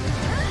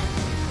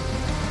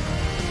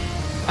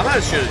 I might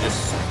have should have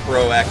just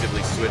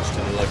proactively switched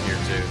to the luckier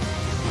two.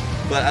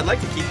 But I'd like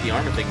to keep the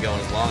armor thing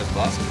going as long as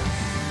possible.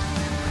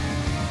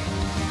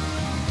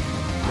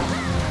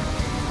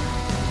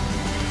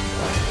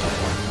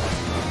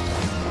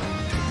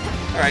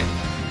 Alright,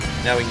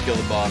 now we can kill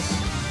the boss.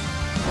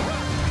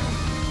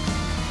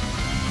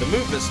 The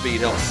movement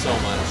speed helps so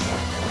much.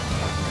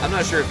 I'm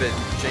not sure if it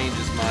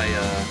changes my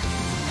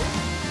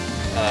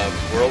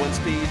whirlwind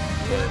speed,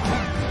 but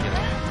you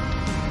know,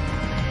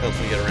 helps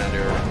me get around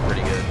here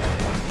pretty good.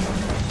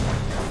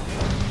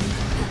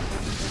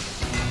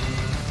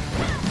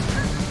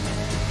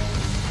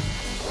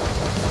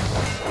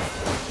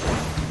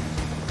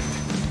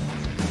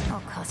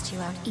 I'll cost you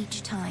out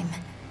each time.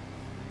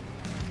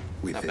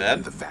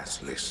 Within the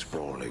vastly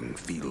sprawling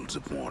fields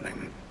of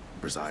mourning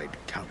reside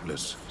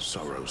countless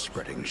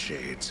sorrow-spreading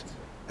shades,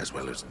 as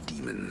well as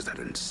demons that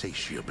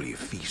insatiably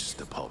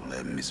feast upon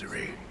their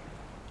misery.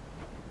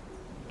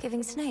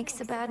 Giving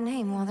snakes a bad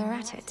name while they're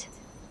at it.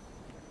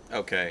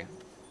 Okay.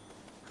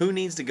 Who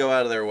needs to go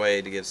out of their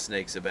way to give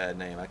snakes a bad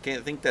name? I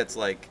can't think that's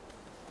like,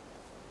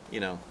 you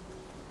know,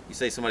 you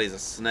say somebody's a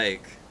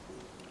snake.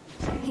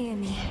 Hear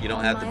me. You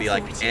don't have to be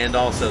like, and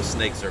also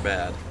snakes are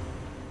bad.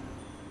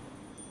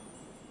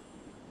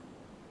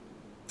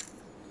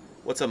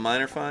 What's a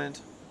minor find?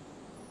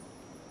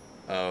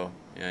 Oh,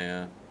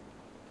 yeah.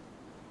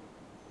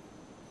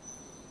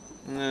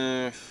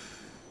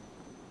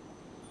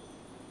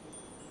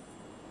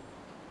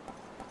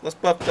 Let's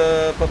buff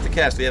the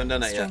cast. We haven't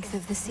done that yet. Strength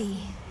of the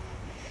sea.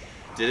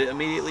 Did it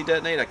immediately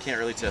detonate? I can't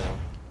really tell.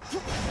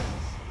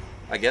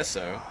 I guess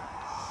so.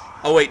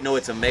 Oh wait, no,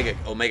 it's a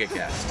Omega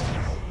cast.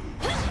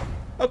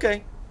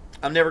 Okay,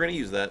 I'm never gonna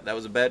use that. That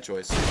was a bad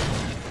choice.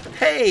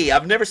 Hey,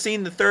 I've never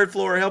seen the third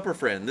floor helper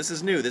friend. This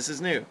is new. This is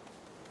new.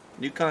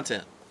 New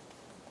content.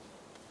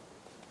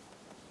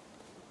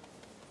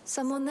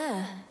 Someone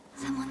there.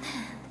 Someone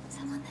there.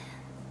 Someone there.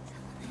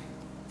 Someone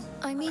there.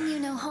 I mean you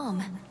no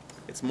harm.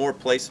 It's more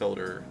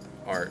placeholder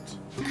art.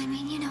 I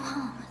mean you no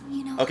harm.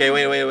 You know. Okay,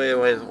 wait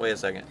a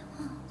second.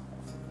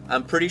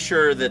 I'm pretty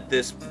sure that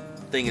this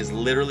thing is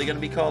literally going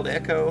to be called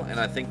Echo, and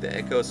I think the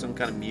Echo is some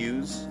kind of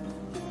muse.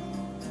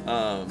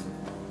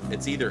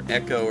 It's either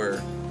Echo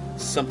or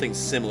something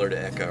similar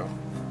to Echo.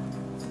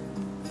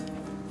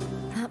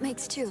 That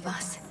makes two of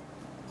us.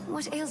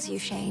 What ails you,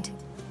 Shade?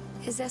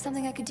 Is there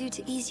something I could do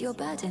to ease your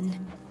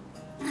burden?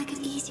 I could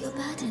ease your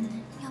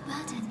burden. Your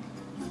burden.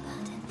 Your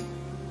burden.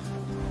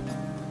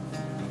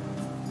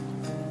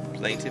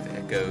 Plaintive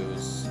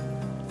echoes.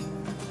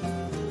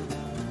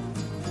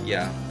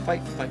 Yeah.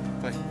 Fight.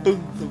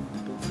 Boom.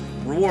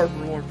 Reward.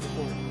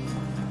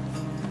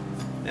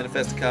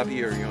 Manifest a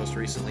copy or your most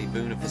recently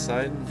Boon of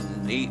Poseidon.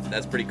 Neat.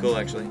 That's pretty cool,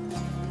 actually.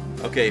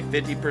 Okay,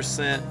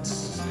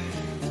 50%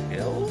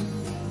 health.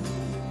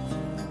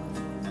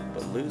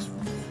 But lose.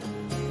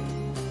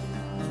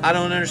 I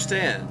don't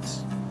understand.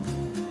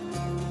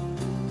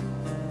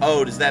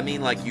 Oh, does that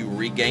mean like you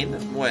regain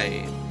them?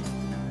 Wait.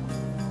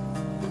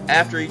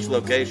 After each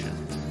location.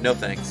 No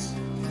thanks.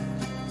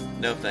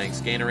 No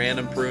thanks. Gain a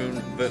random boon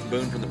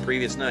from the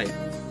previous night.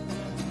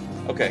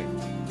 Okay.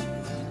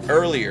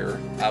 Earlier,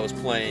 I was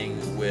playing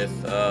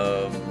with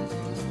the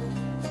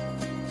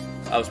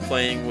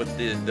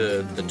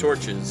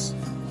torches,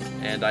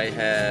 and I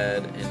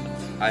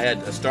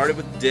started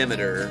with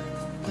Demeter,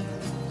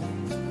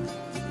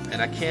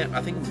 and I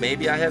think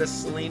maybe I had a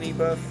Selene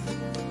buff.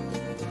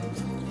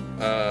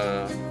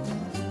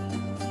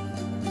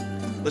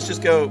 Let's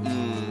just go.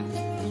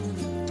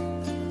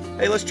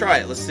 Hey, let's try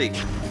it. Let's see.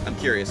 I'm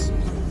curious.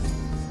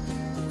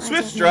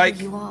 Swift Strike.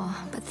 You are,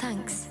 but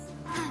thanks.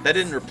 That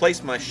didn't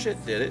replace my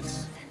shit, did it?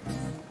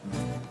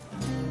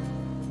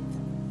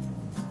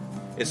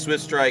 Is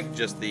Swift Strike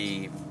just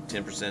the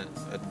 10%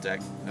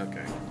 attack?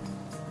 Okay.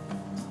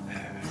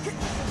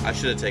 I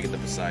should have taken the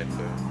Poseidon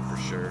boon for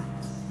sure.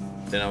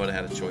 Then I would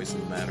have had a choice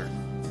in the matter.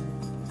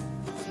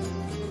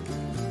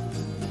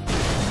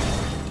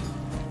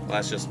 Well,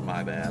 that's just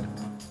my bad.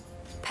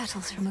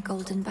 Petals from a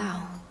golden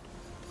bough.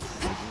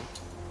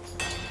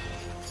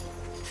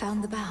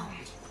 Found the bough.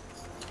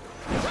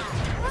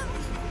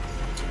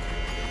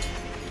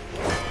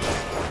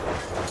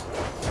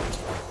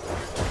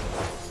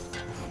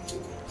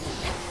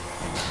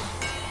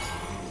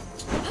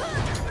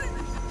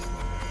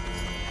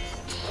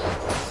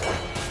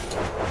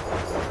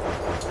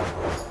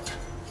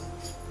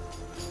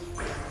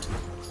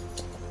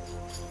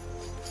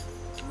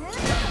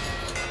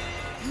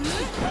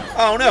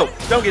 Oh no!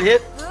 Don't get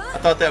hit! I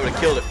thought that would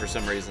have killed it for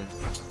some reason.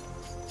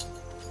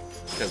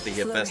 Because the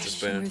Hephaestus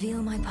spoon.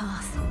 Reveal my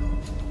path.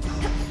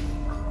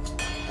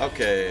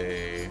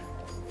 Okay.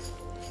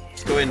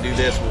 Let's go ahead and do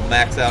this. We'll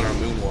max out our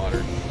moon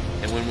water.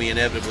 And when we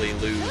inevitably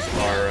lose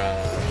our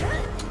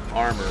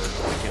armor,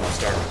 we can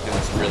start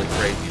doing some really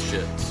crazy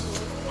shit.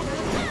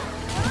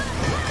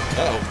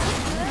 Uh-oh.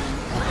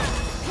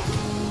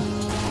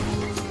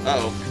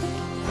 Uh-oh.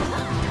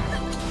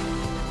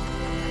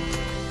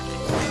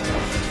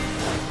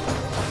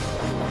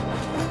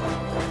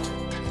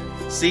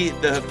 See,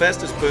 the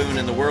Hephaestus boon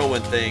and the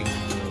whirlwind thing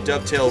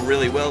dovetail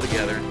really well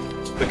together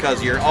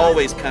because you're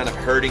always kind of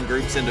herding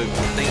groups into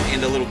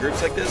little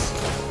groups like this,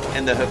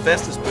 and the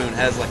Hephaestus boon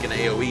has like an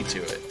AoE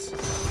to it.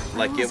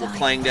 Like it will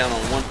clang down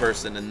on one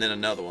person and then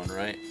another one,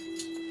 right?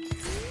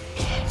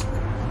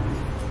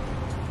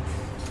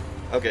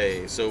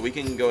 Okay, so we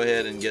can go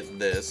ahead and get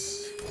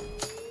this.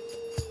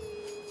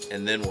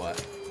 And then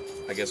what?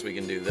 I guess we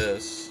can do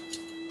this.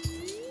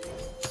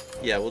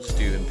 Yeah, we'll just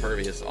do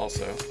impervious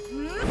also.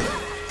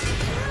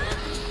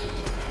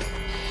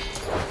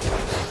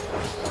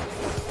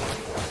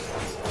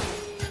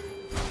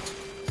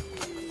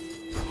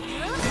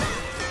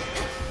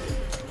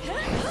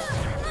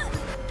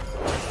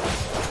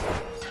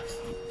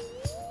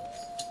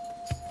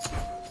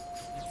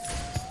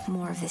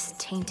 More of this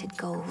tainted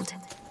gold.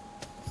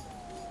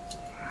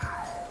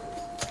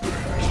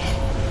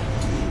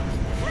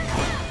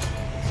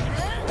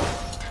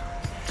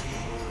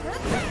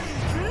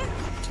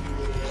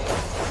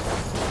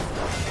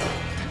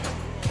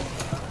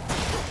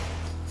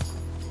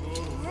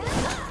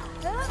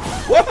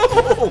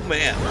 Whoa,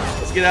 man.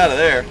 Let's get out of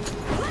there.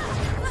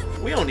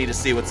 We don't need to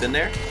see what's in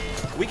there.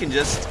 We can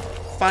just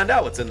find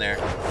out what's in there.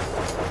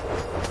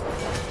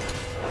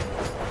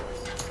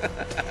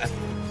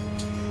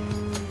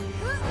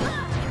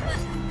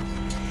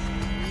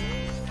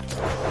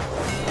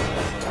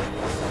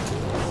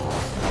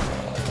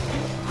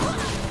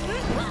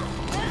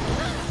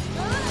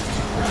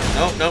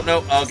 Nope, nope,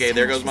 nope. Okay,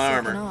 there goes my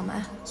armor.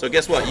 So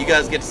guess what? You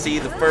guys get to see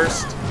the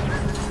first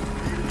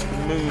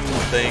moon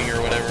thing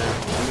or whatever.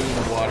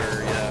 Moon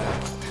water,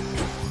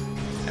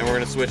 yeah. And we're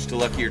gonna switch to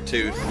Luckier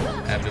Tooth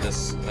after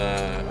this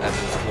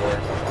floor.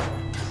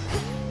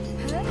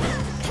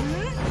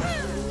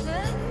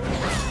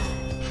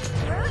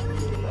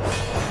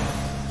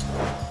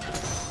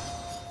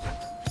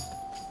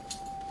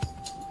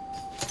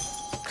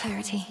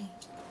 Clarity.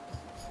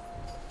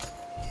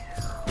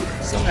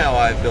 Somehow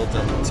I've built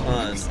up a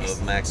ton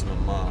of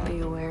maximum mod.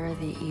 Beware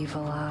the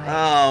evil eye.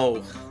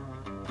 Oh.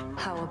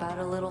 How about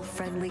a little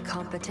friendly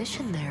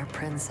competition there,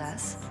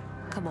 princess?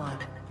 Come on,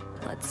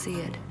 let's see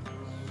it.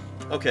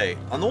 Okay,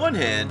 on the one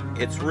hand,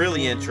 it's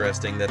really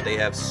interesting that they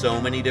have so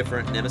many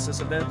different Nemesis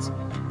events.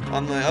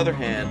 On the other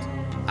hand,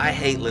 I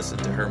hate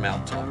listening to her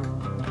mouth talk.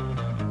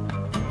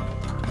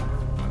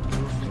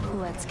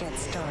 Let's get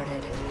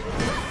started.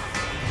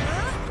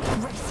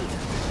 Race you.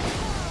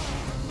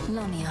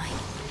 Lamii.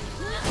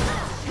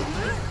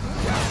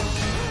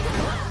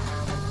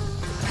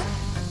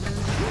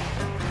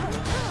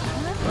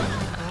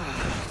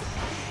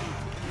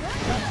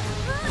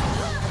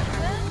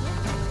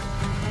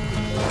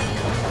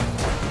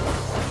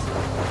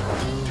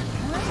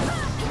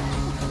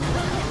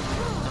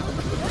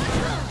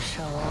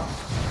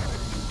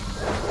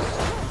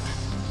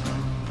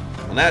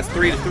 And that's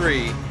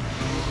 3-3.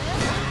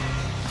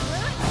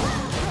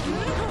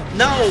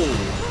 No!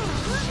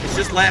 It's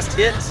just last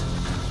hit?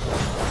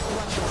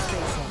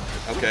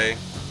 Okay,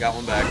 got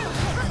one back.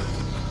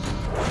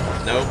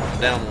 Nope,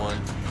 down one.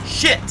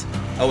 Shit!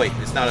 Oh wait,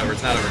 it's not over,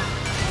 it's not over.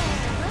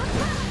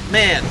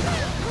 Man!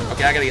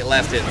 Okay, I gotta get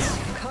last hits.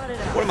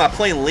 What am I,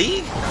 playing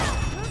League?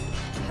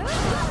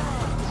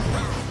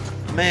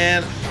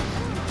 Man.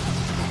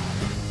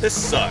 This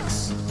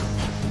sucks.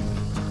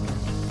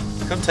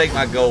 Come take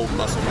my gold,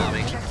 muscle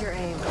mommy. Check your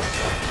aim.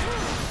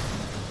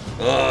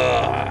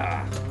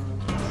 Ugh.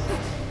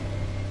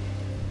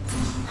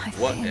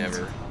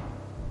 Whatever.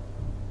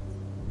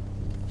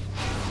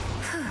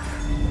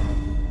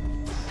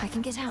 I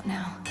can get out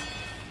now.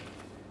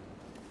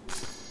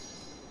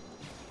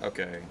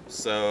 Okay,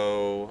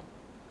 so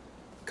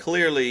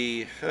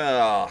clearly,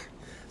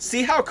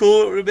 see how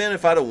cool it would have been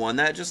if I'd have won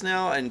that just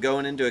now and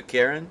going into a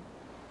Karen?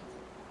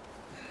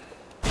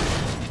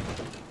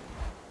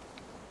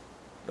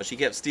 But she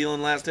kept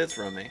stealing last hits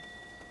from me.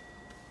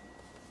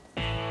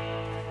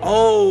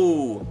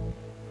 Oh!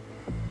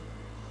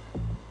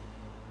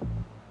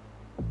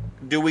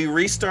 Do we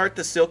restart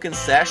the Silken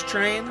Sash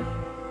train?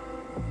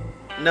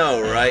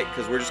 No, right?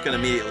 Because we're just going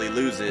to immediately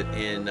lose it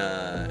in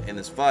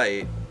this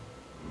fight.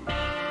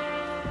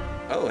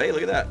 Oh, hey,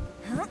 look at that.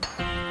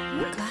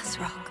 Glass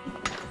rock.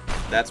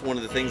 That's one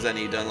of the things I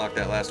need to unlock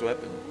that last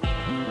weapon.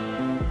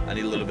 I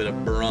need a little bit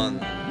of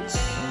bronze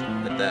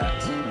at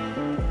that.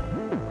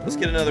 Let's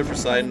get another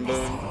Poseidon boom.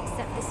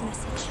 Accept this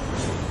message.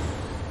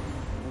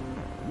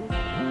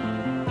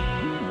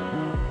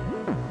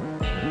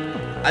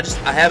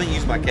 I haven't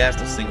used my cast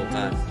a single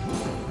time.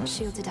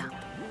 Shielded up.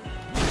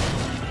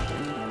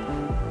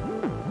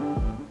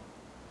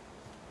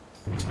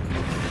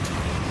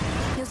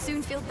 You'll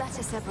soon feel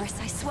better, Cerberus,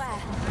 I swear.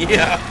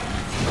 Yeah.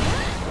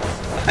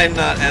 I'm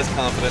not as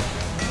confident.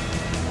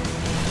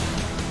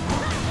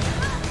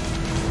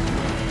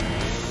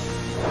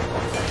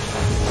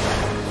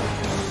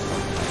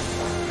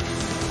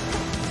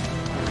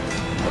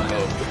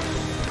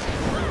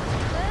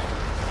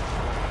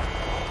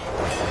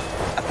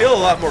 I feel a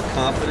lot more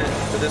confident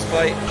for this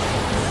fight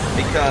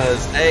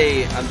because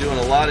A, I'm doing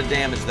a lot of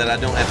damage that I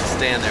don't have to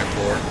stand there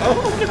for.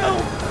 Oh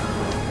no!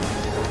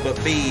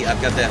 But B,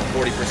 I've got that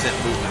 40%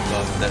 movement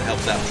buff that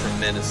helps out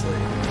tremendously.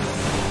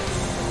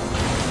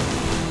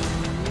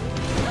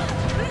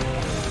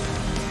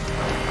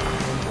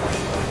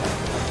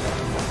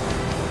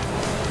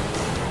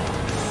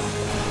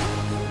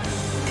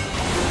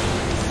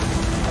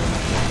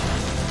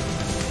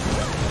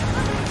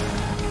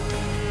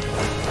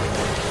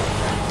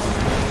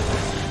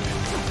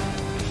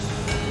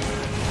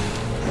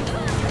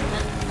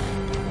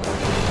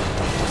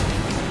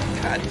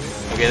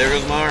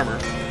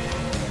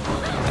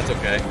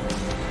 okay.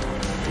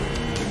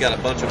 We've got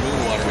a bunch of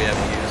moon water we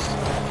haven't used.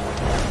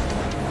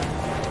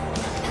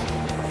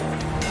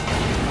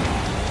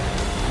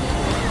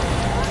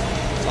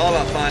 It's all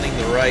about finding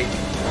the right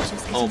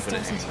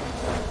opening.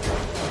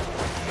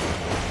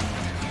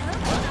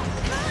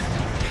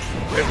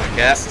 There's my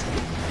cast.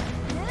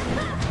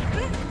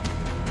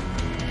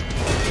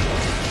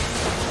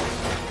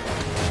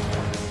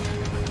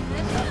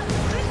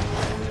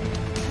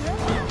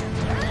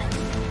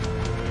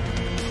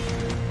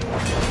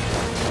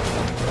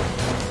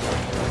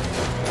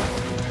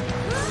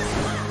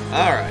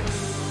 Alright.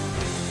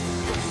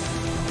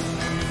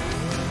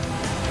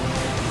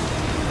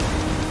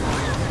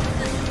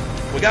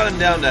 We got him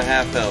down to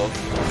half health,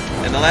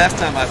 and the last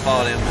time I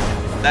fought him,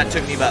 that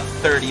took me about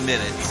 30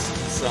 minutes,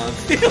 so I'm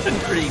feeling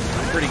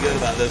pretty good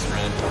about this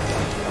run.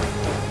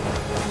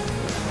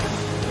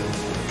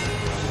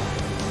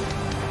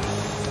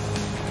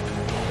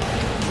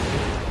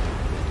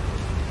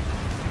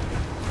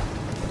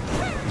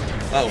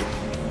 Oh.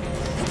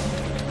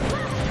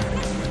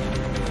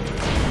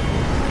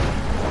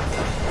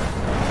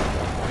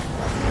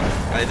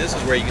 Alright, this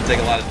is where you can take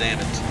a lot of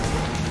damage.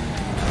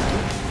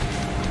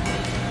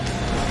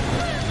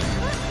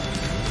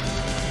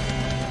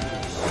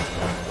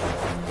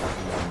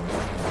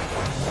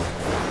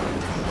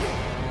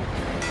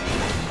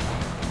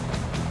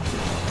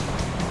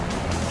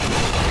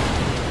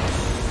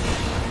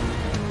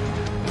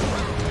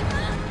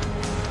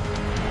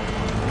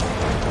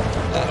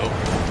 Uh-oh.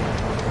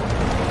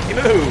 He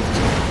moved!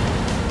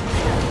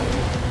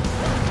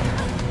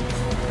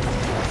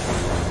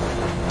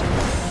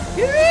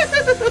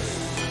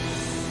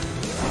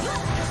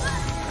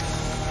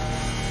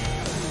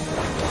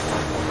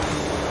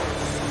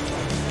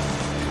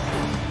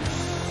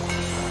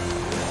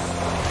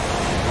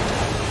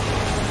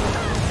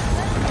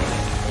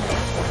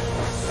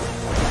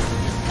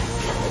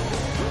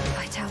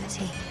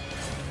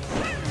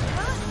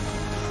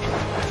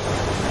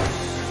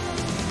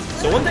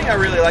 So one thing I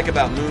really like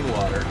about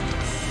Moonwater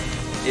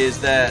is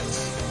that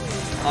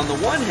on the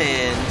one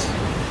hand,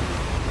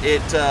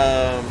 it,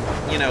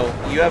 you know,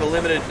 you have a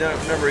limited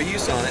number of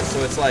use on it, so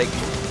it's like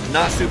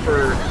not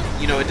super,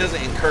 you know, it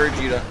doesn't encourage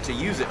you to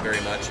use it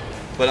very much.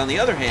 But on the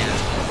other hand,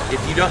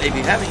 if you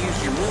haven't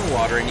used your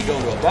Moonwater and you go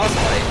into a boss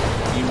fight,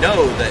 you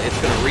know that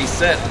it's going to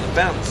reset on the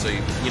fountain, so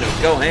you know,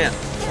 go ham,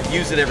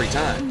 use it every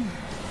time.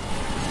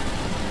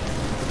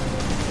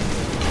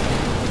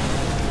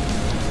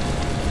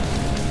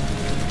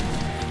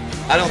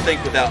 I don't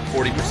think without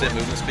 40%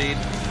 movement speed,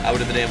 I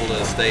would have been able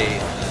to stay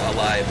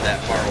alive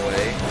that far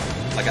away.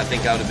 Like, I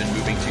think I would have been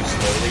moving too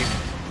slowly.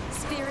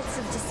 Spirits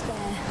of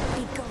despair,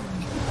 be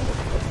gone.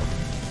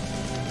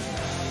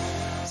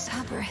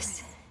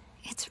 Cerberus,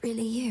 it's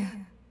really you.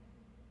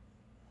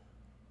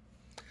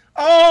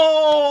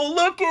 Oh,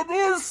 look at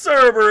this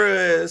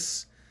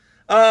Cerberus!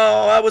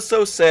 Oh, I was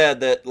so sad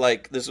that,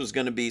 like, this was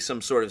going to be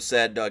some sort of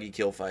sad doggy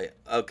kill fight.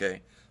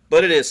 Okay,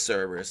 but it is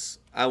Cerberus.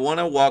 I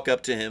want to walk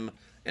up to him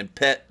and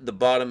pet the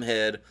bottom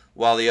head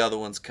while the other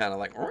one's kind of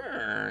like,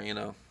 you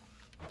know.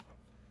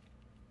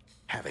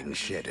 Having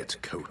shed its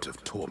coat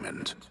of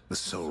torment, the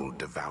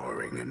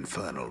soul-devouring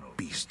infernal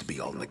beast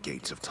beyond the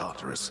gates of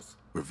Tartarus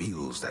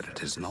reveals that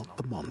it is not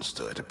the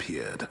monster it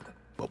appeared,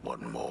 but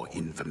one more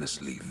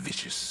infamously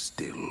vicious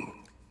still.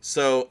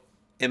 So,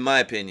 in my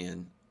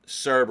opinion,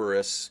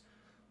 Cerberus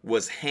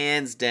was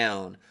hands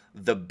down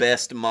the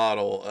best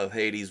model of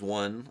Hades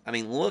 1. I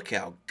mean, look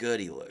how good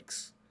he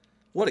looks.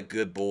 What a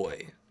good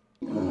boy.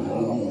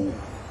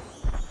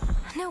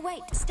 No,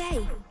 wait,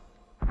 stay.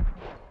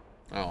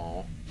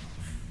 Oh.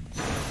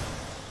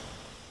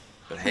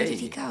 But Where hey, did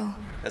he go?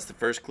 That's the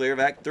first clear of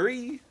Act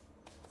 3.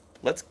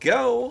 Let's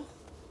go.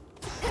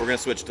 We're going to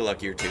switch to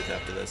Luckier Tooth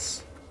after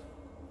this.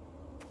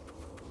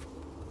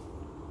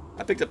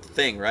 I picked up the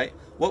thing, right?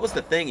 What was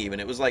the thing even?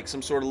 It was like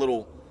some sort of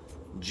little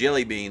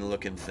jelly bean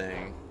looking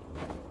thing.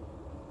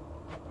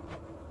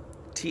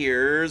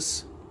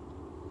 Tears.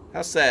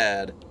 How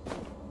sad.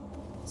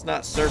 It's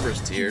not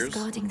Cerberus tears. He's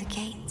guarding the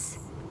gates.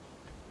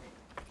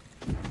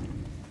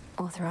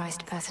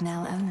 Authorized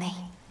personnel only.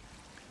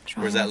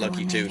 Try Where's that another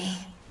lucky one, tooth? maybe.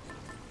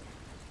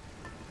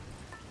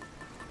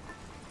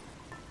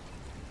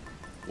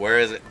 Where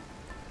is it?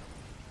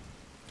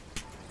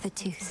 The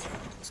tooth.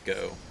 Let's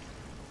go.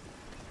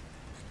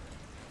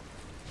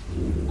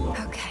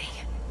 Okay.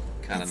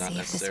 Kind of not see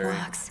if this necessary.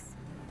 works.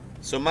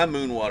 So my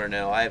Moonwater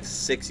now, I have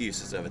 6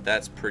 uses of it.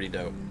 That's pretty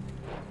dope.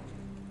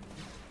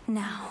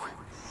 Now,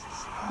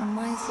 on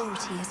my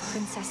authority as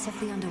Princess of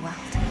the Underworld,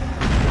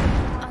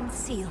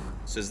 unseal.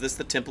 So is this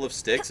the Temple of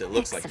Styx? It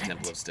looks like the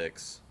Temple of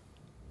Styx.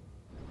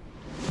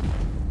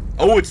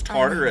 Oh, it's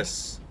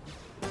Tartarus.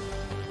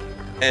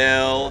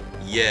 Hell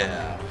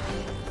yeah.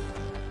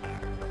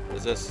 What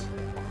is this?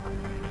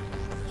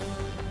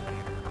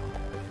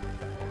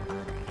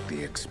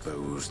 The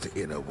exposed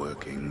inner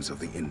workings of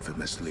the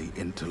infamously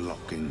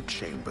interlocking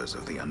chambers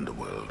of the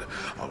underworld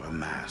are a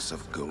mass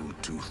of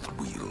gold-toothed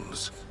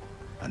wheels.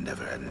 A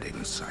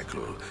never-ending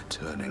cycle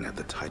turning at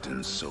the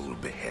Titan's sole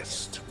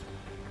behest.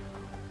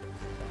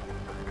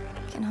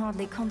 Can can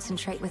hardly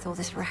concentrate with all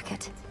this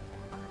racket.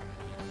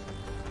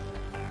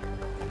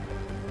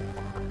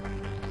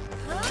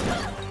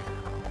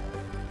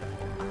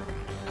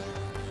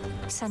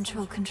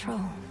 Central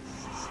control.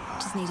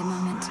 Just need a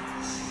moment.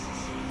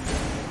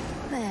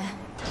 There.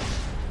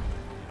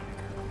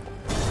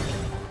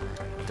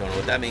 Don't know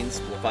what that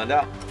means. We'll find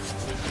out.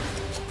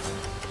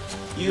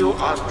 You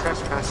are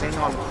trespassing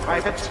on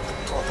private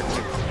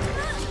property.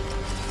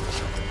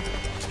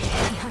 He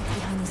hides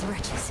behind these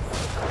wretches.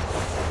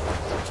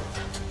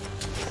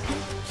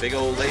 Big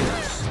old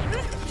lasers.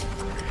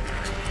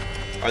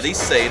 Are these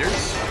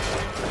satyrs?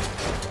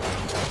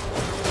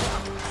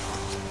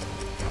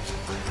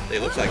 They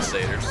look like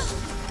satyrs.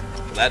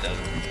 Well, that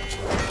doesn't.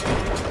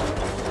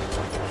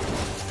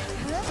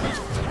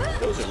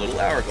 Those are little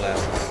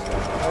hourglasses.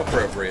 How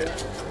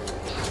appropriate.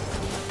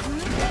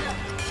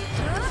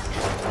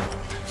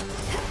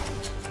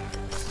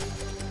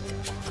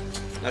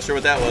 Not sure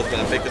what that was, but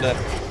I picked it up.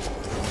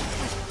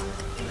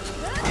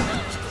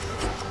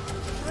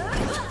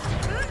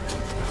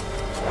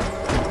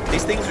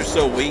 These things are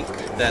so weak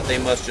that they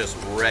must just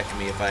wreck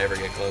me if I ever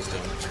get close to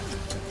them.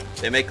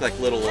 They make like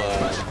little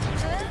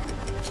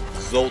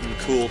Zoltan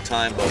cool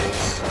time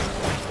bubbles.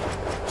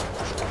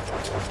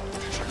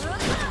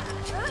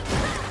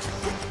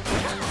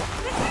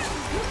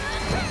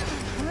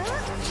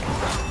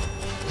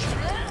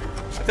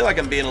 I feel like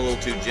I'm being a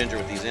little too ginger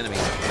with these enemies,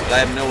 but I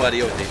have no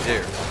idea what they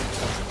do.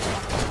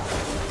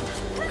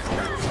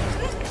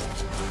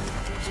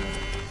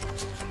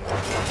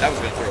 That was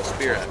going to throw a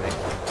spear at me.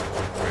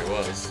 There he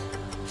was.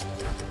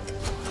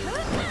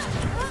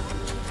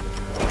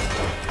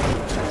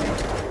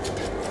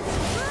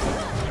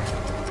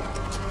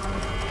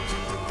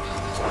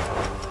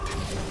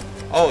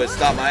 Oh, it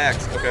stopped my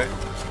axe. Okay.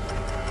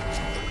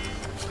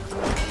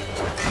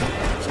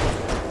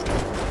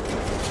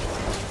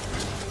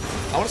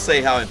 I want to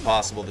say how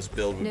impossible this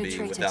build would be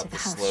without the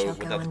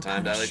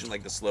time dilation,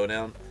 like the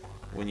slowdown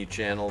when you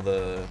channel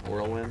the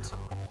whirlwind.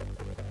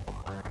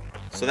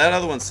 So that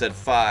other one said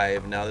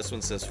 5, now this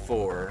one says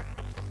 4.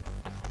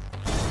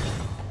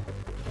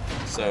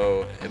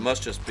 So it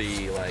must just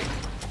be like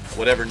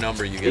whatever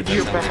number you get. Did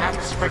you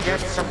perhaps forget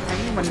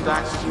something when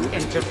last you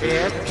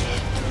interfered?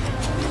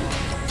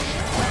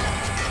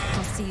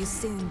 I'll see you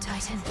soon,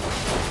 Titan.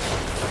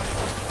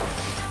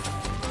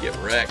 Get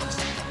wrecked.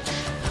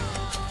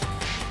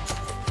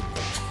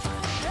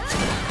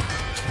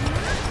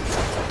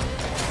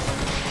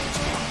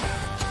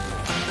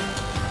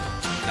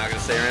 Not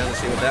gonna stay around and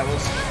see what that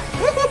was.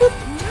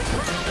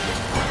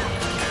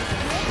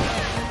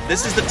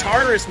 This is the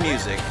Tartarus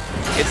music.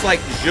 It's like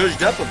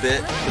zhuzhed up a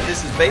bit, but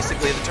this is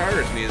basically the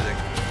Tartarus music.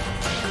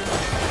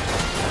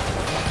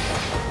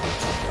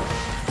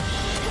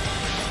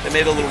 They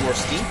made it a little more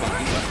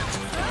steampunky.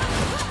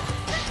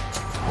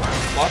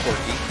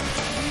 Clockworky.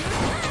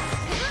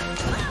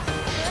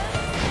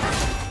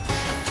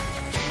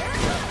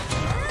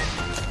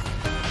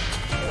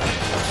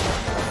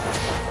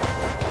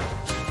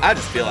 I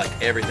just feel like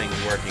everything's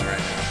working right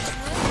now.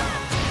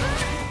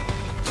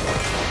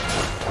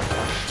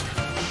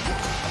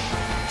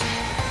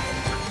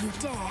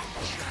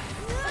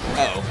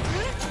 Uh-oh.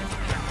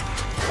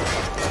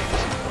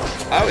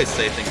 I always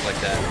say things like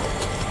that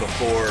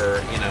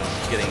before, you know,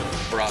 getting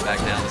brought back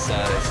down to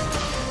size.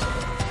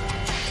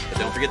 But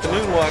don't forget the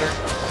moon water.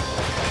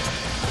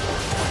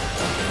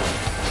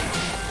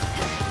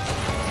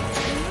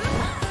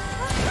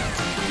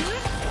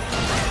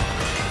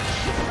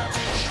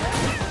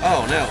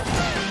 Oh no.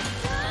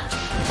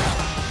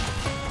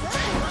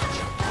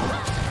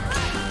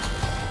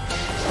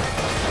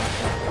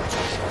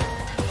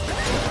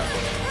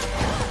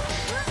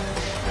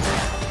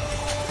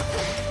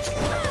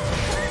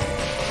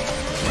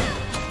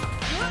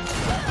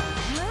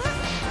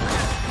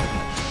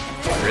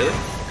 Really?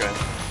 Okay.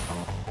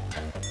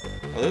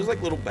 Are those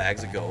like little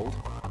bags of gold?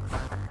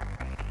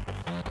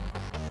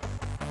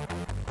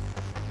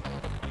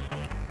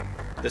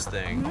 This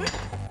thing.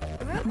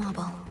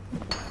 Marble.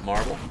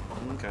 Marble?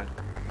 Okay.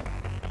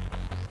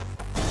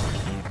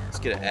 Let's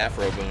get an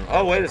afro boon.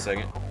 Oh, wait a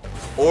second.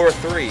 Or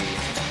 3.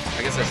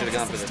 I guess I should have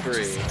gone for the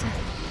 3.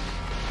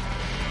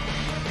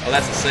 Oh,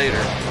 that's a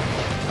satyr.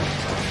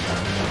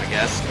 I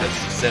guess, because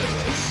she said it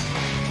was.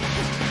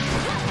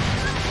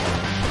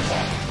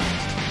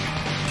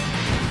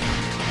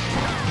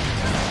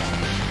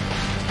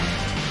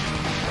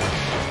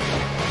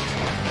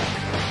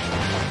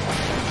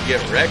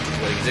 Get wrecked is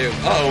what you do.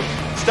 Uh-oh.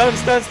 Stun,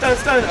 stun, stun,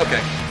 stun.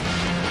 Okay.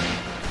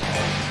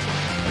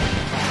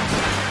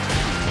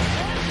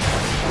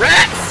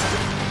 Rats!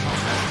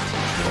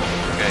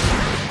 Okay.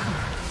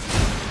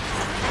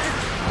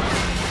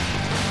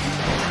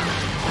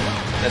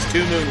 That's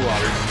 2 moon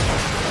waters.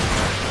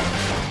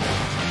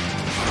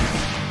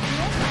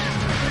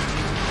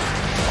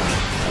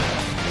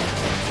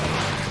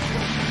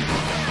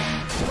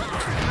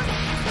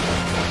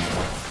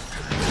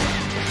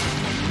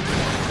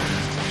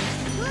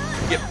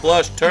 Get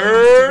flushed,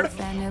 turd!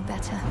 No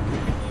better.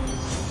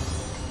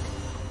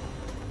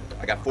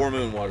 I got 4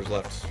 moon waters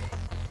left.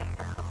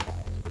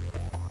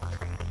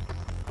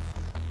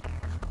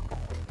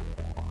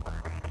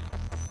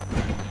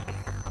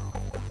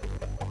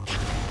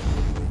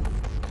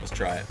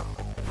 try it.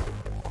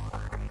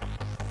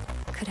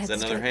 Is that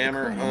another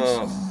hammer?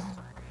 Oh.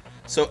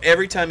 So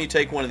every time you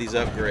take one of these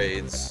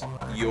upgrades,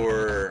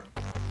 you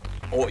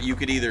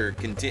could either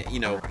continue, you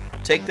know,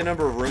 take the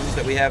number of rooms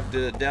that we have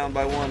down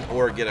by 1,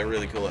 or get a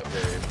really cool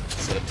upgrade.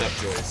 It's a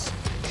tough choice.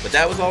 But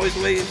that was always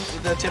the way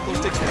the Temple of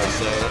Sticks was,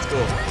 so that's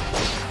cool.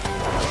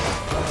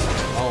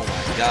 Oh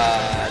my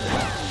god.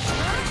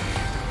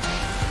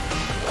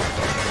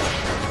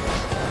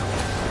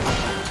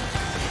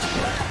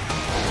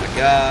 Oh my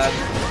god.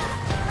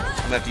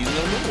 I'm gonna have to use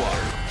another moon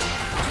water.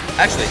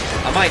 Actually,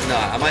 I might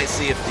not. I might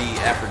see if the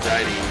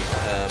Aphrodite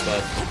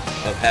buff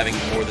of having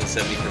more than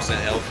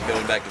 70% health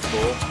going back to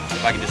full,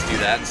 if I can just do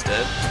that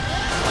instead.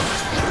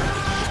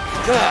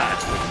 God,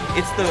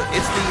 it's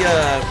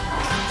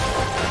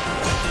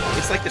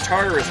like the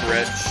Tartarus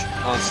wretch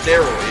on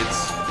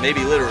steroids,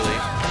 maybe literally.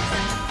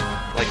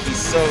 Like he's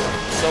so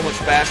much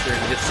faster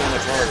and hits so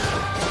much harder.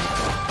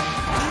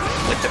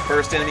 Like the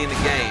first enemy in the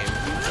game.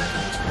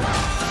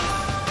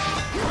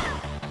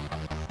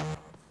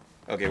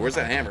 Okay, where's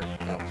that hammer?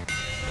 Oh.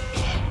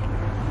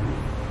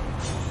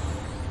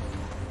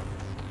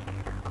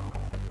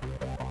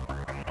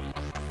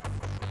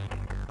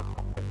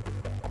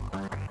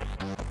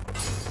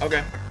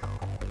 Okay.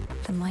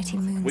 The mighty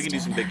moon. We can do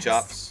some big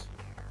chops.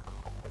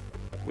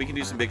 We can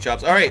do some big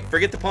chops. All right,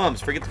 forget the pumps.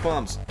 Forget the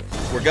pumps.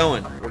 We're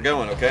going. We're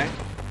going. Okay.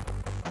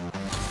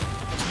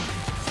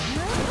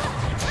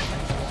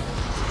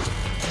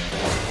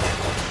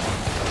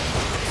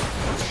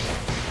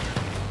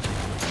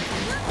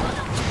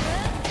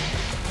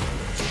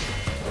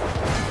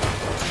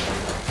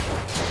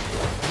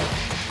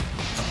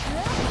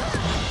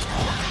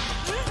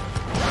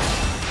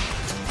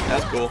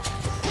 That's cool.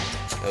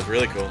 That was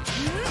really cool.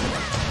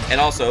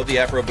 And also, the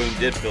Afro Boom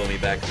did fill me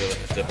back to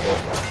full.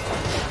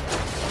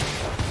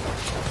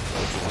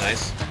 Which was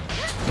nice.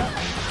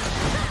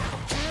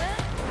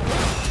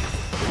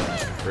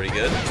 Pretty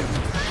good.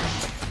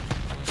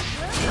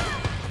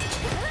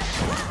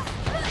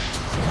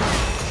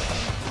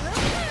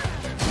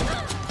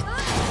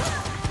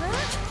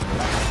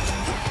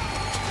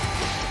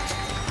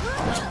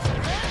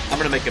 I'm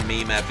gonna make a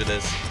meme after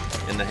this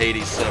in the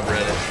Hades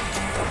subreddit.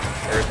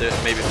 Or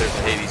maybe if there's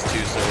a Hades 2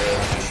 subreddit,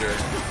 I'm not sure.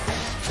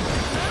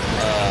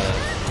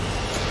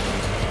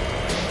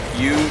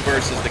 You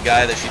versus the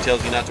guy that she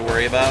tells you not to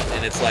worry about,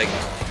 and it's like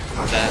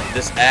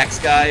this axe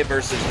guy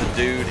versus the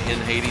dude in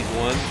Hades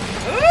 1.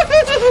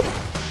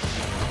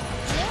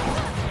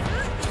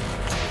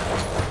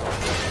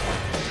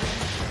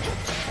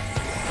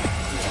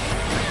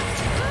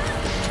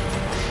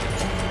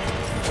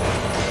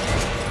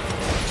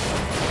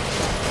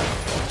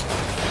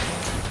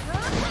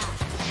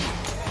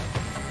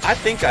 I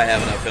think I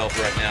have enough health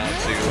right now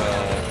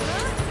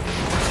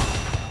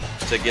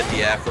to get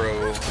the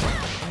Afro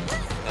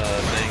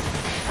thing.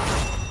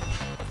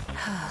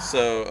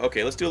 So,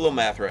 okay, let's do a little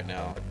math right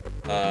now.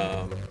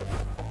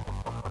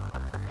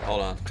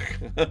 Hold on.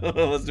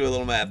 Let's do a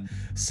little math.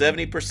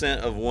 70%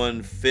 of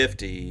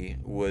 150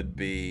 would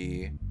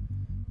be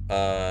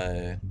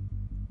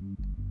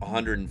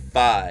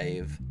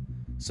 105.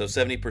 So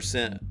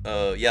 70%,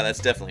 yeah, that's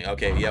definitely,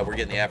 okay, yeah, we're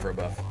getting the Afro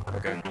buff.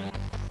 Okay.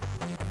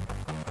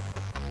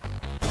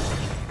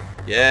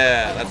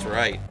 Yeah, that's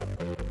right.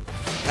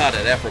 God,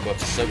 that Afro buff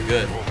is so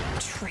good.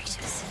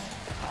 Traitors.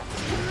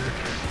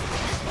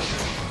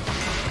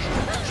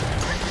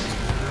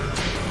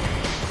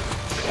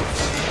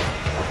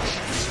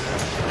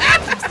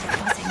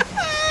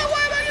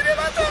 Why am I gonna do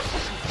about that?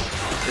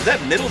 Is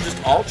that middle just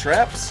all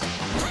traps?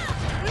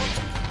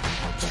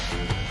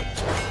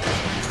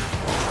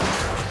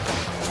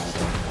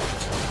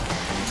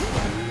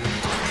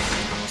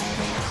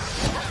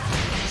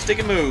 Stick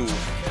and move.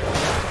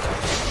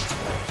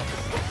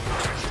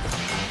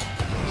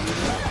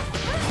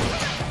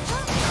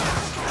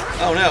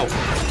 Oh no.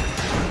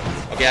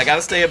 Okay, I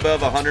gotta stay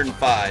above 105.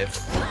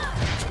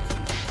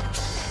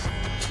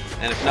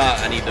 And if not,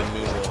 I need to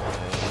moon water.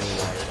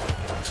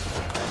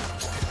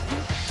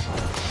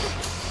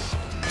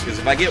 Because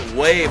if I get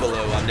way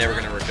below, I'm never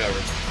gonna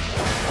recover.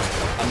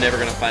 I'm never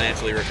gonna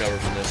financially recover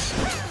from this.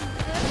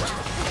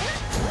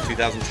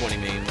 2020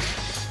 memes.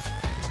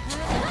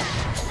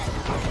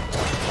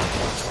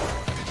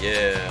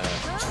 Yeah.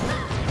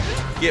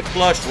 Get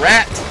flushed,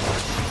 rat!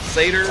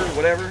 Satyr,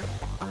 whatever.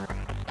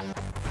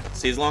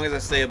 See, as long as I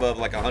stay above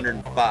like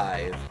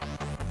 105,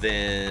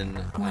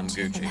 then I'm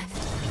Gucci.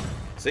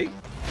 See?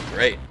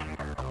 Great.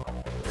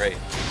 Great.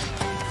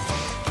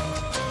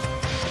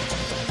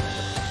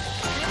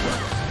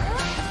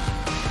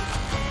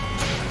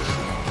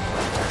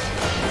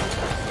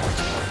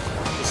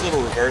 This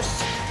little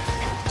reverse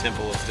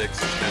Temple of Sticks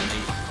is kind of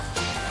neat.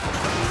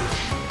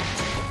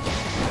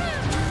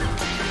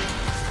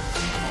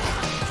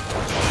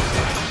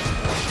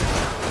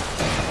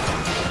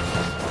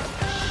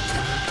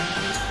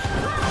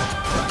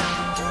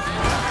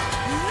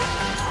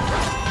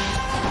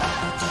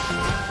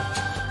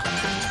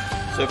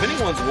 So if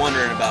anyone's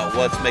wondering about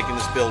what's making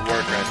this build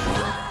work right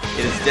now,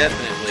 it is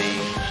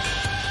definitely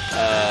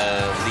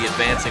the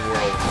advancing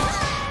whirlwinds.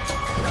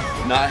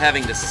 Not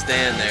having to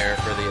stand there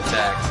for the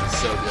attacks is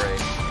so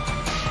great.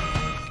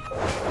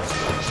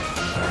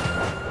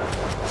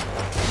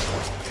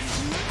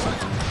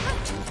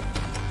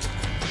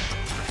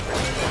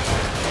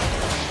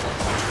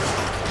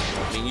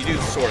 I mean, you do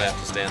sort of have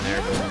to stand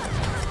there, but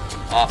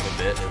off a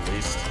bit at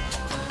least.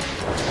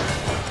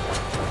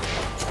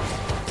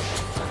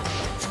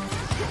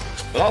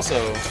 But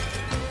also,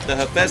 the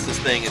Hephaestus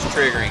thing is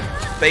triggering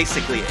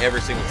basically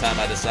every single time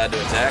I decide to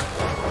attack.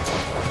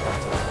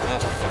 Oh,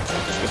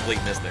 just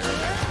complete miss there.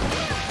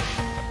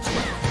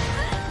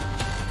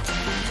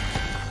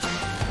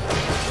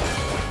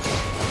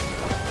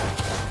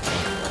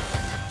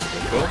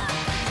 Cool.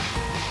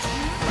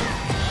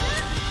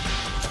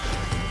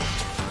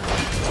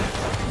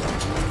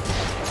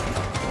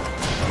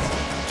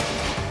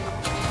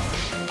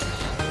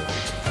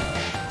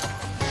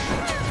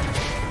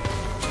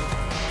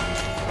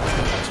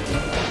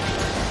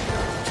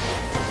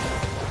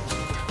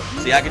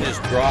 See, I can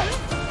just drop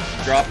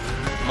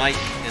Mike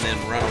and then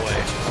run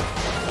away.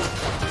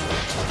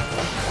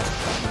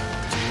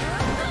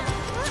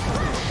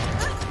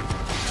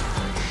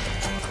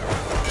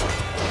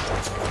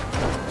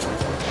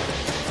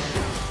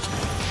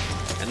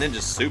 And then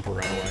just super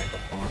run away.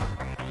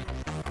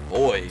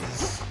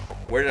 Boys,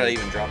 where did I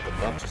even drop the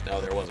bump just now?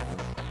 There wasn't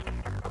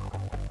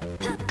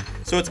one.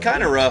 So it's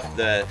kind of rough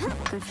that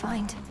Good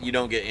find. you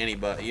don't get any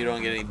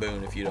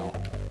boon if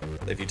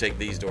you take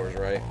these doors,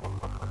 right?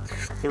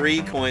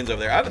 3 coins over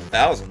there. I have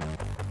 1,000.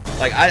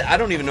 Like, I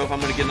don't even know if I'm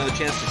going to get another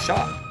chance to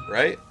shop,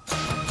 right?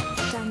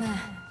 Down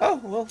there.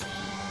 Oh, well,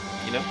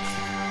 you know,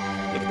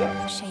 look at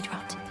that. Shade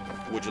rot.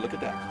 Would you look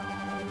at that?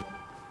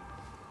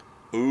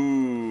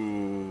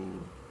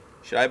 Ooh.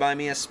 Should I buy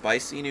me a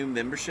spicy new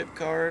membership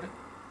card?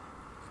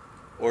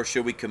 Or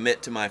should we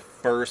commit to my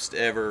first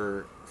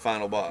ever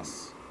final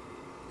boss?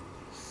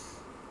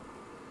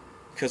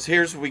 Because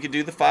here's, we could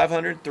do the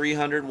 500,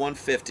 300,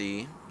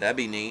 150. That'd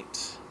be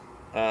neat.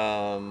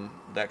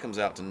 That comes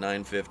out to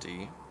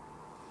 950,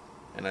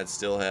 and I'd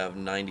still have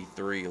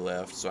 93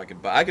 left. So I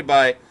could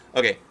buy.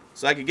 Okay,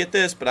 so I could get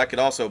this, but I could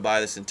also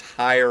buy this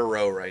entire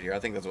row right here. I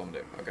think that's what I'm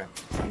gonna do. Okay.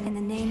 In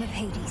the name of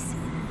Hades.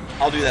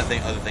 I'll do that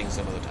other thing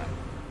some other time.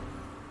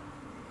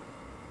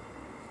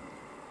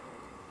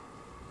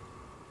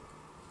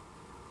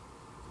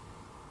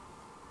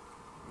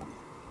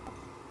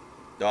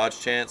 Dodge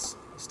chance,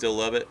 still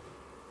love it.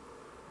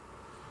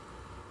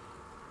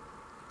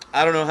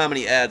 I don't know how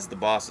many ads the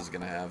boss is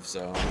going to have,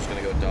 so I'm just going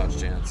to go with dodge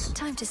chance.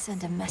 Time to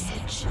send a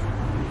message.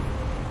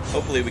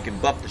 Hopefully we can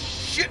buff the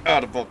shit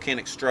out of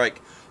Volcanic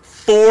Strike.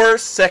 4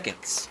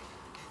 seconds.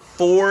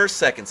 4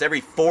 seconds. Every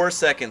 4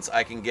 seconds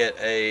I can get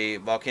a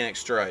Volcanic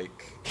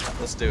Strike.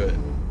 Let's do it.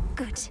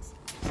 Good.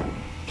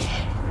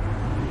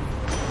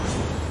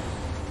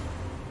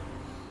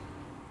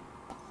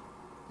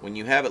 When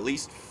you have at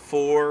least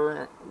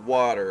 4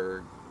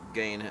 water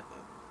gain...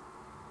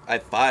 I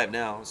have 5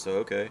 now, so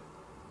okay.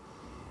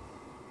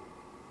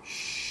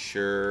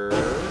 Sure.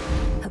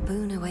 A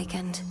boon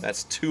awakened.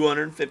 That's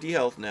 250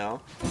 health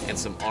now, and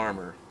some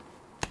armor.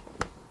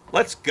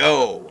 Let's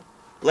go.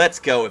 Let's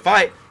go. If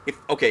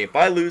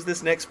I lose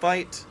this next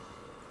fight,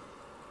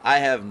 I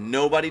have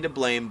nobody to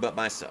blame but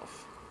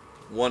myself.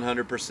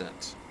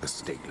 100%. The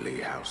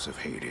stately house of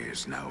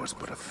Hades now is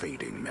but a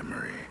fading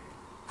memory,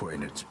 for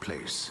in its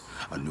place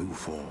a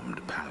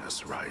new-formed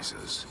palace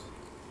rises,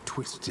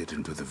 twisted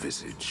into the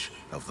visage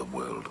of the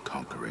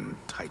world-conquering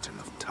Titan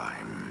of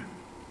Time.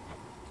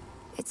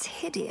 It's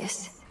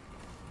hideous.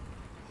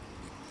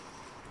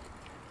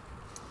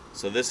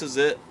 So this is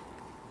it.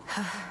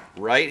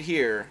 Right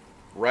here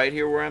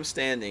where I'm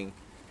standing,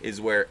 is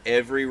where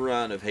every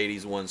run of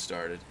Hades 1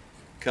 started.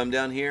 Come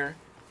down here,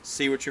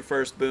 see what your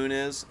first boon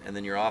is, and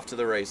then you're off to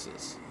the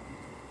races.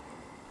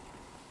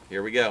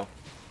 Here we go.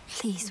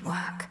 Please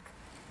work.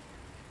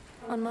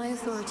 On my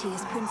authority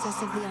as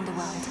Princess of the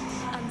Underworld,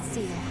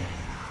 unseal.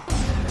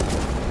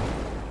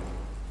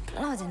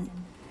 Pardon.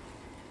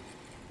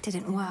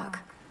 Didn't work.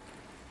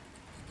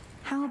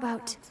 How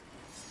about...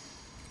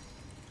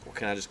 Well,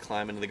 can I just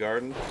climb into the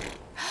garden?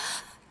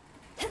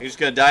 You're just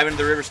gonna dive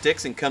into the river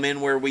Styx and come in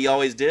where we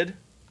always did?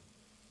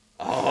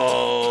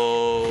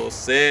 Oh,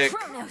 sick.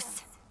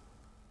 Cronos!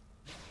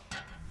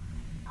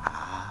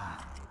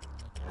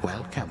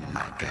 Welcome,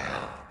 my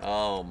girl.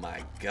 Oh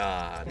my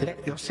god.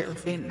 Let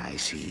yourself in, I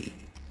see.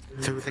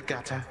 Through the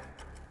gutter.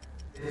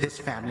 This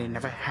family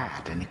never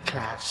had any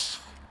class.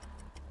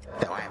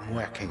 Though I am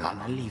working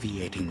on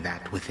alleviating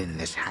that within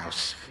this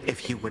house,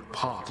 if you would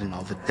pardon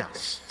all the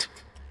dust.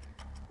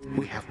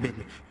 We have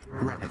been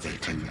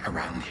renovating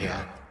around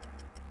here.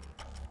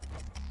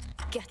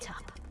 Get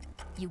up.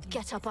 You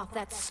get up off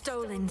that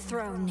stolen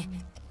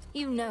throne.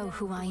 You know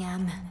who I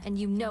am, and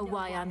you know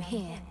why I'm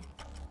here.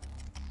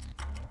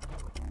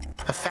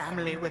 A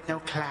family with no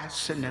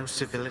class and no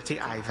civility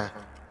either.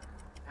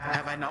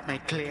 Have I not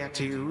made clear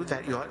to you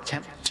that your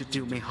attempt to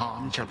do me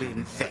harm shall be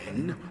in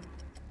vain?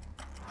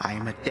 I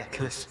am a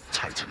deathless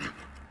Titan.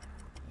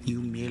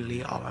 You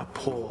merely are a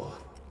poor,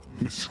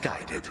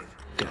 misguided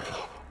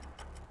girl.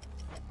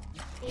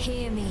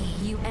 Hear me,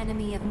 you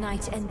enemy of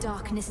night and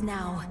darkness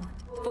now.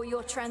 For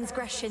your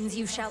transgressions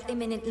you shall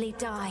imminently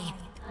die.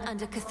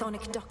 Under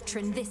chthonic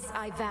doctrine this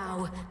I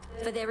vow,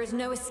 for there is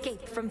no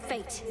escape from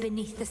fate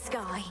beneath the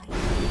sky.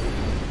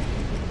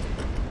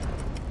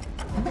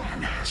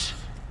 Manners.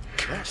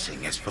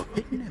 Cursing is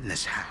forbidden in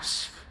this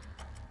house.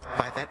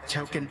 By that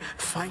token,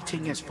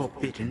 fighting is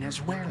forbidden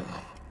as well.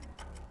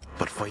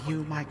 But for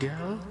you, my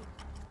girl,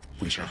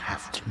 we shall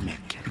have to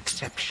make an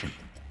exception.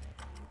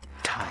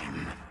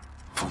 Time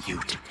for you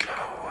to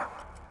go.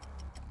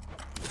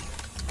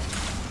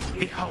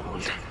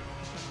 Behold.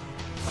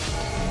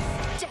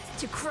 Death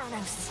to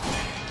Cronos.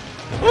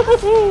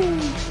 Woohoo!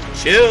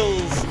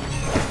 Chills.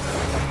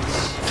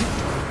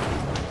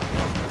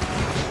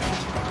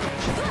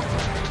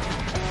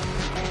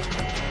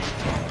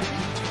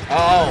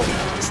 Oh,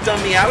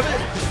 stun me out of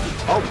it?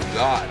 Oh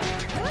god.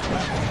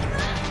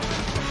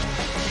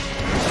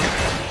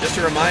 Just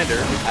a reminder,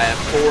 I have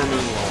 4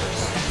 moonwaters.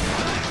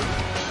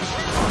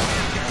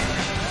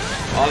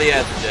 All the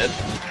ads are dead.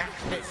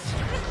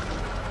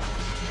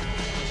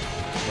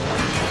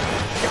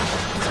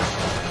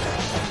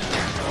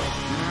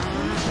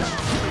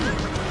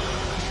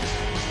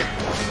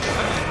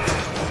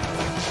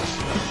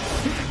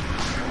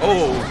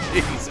 Oh,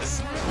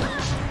 Jesus.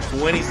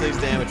 26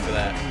 damage for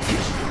that.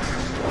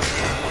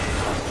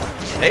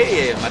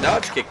 Hey, my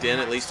dodge kicked in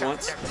at least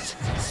once.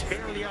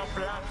 Spill your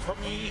blood for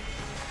me.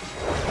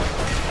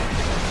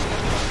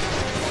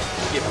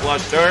 Get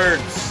flush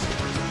turds.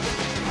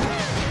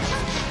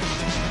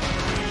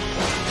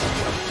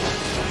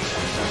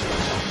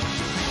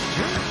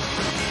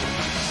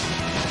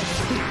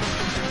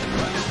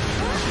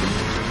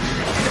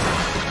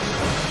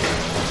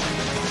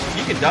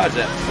 You can dodge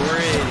that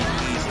pretty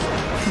easily.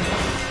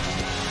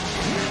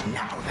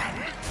 Now then.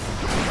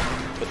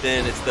 But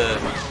then it's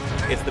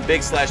the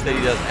big slash that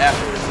he does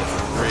afterwards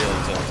that's really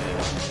tough to hit.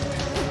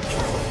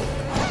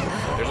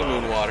 There's a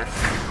moon water.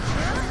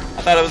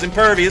 I thought it was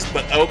impervious,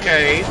 but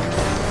okay.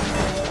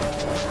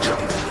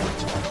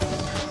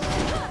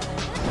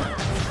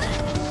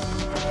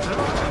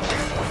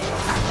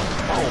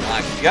 Oh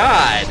my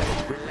god!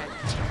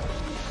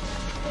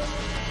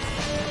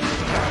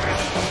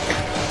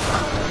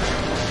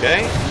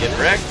 Okay, get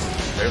wrecked.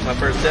 There's my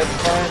first death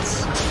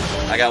defiance.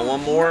 I got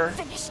one more.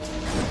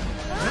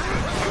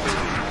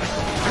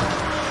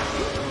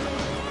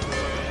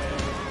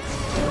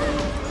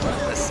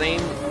 The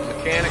same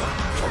mechanic.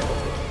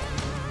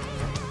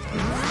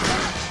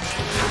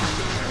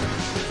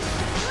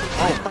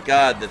 Oh my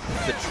god, the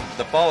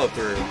follow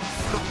through.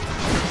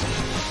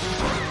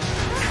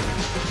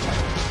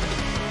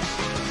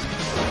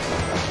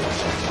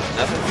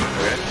 Nothing?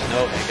 Okay.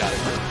 Nope, I got it.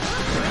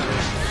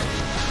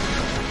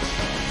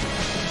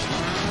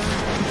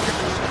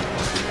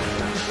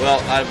 Well,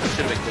 I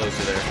should have been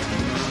closer there.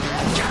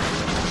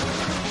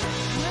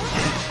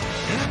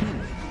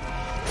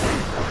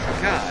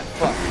 God,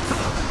 fuck.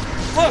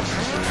 Look!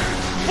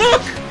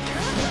 Look!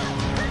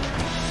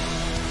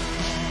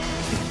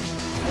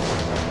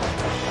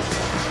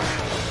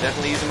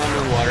 Definitely using my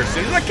moon water as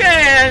soon as I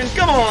can!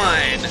 Come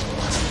on!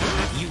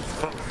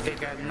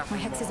 My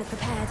hexes are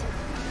prepared.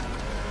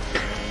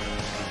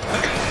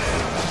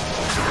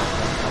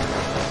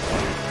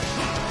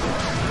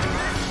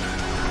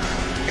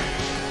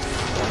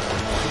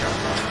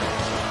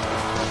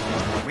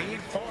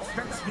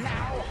 Reinforcements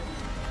now!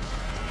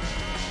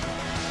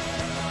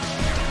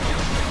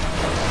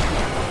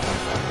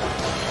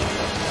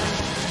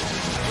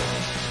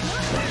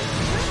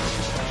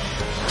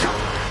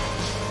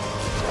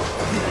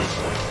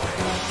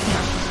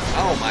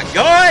 Oh my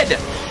god!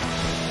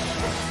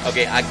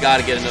 Okay, I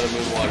gotta get another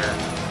moon water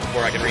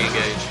before I can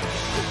re-engage.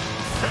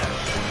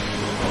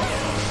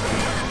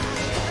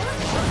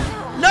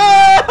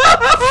 No!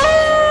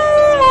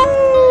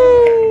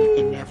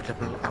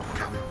 Inevitable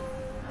outcome.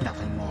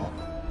 Nothing more.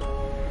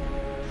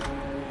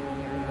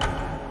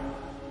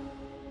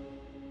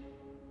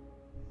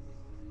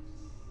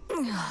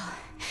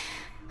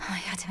 I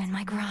had him in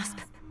my grasp.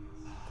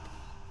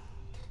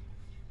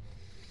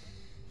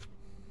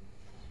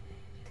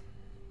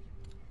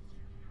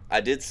 I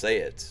did say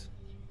it.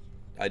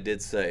 I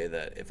did say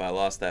that if I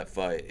lost that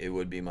fight, it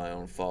would be my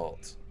own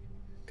fault.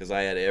 Because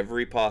I had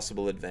every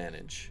possible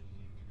advantage.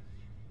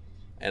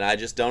 And I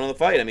just don't know the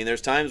fight. I mean,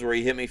 there's times where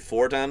he hit me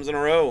 4 times in a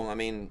row. I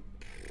mean,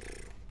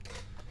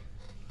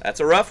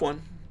 that's a rough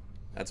one.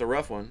 That's a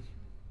rough one.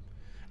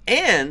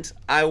 And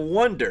I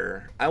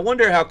wonder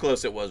how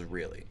close it was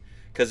really.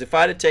 Because if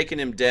I'd have taken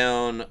him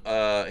down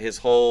his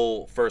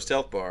whole first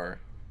health bar,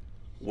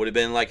 would have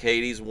been like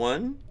Hades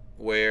 1?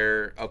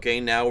 Where, okay,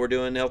 now we're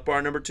doing health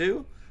bar number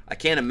 2. I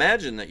can't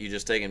imagine that you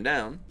just take him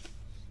down.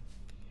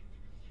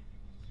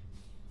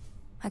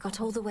 I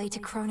got all the way to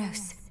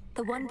Cronos,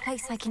 the one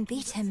place I can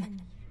beat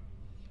him.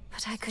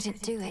 But I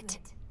couldn't do it.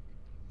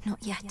 Not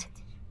yet.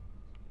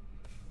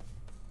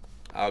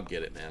 I'll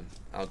get it, man.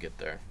 I'll get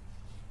there.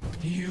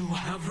 You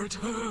have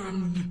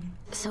returned.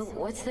 So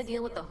what's the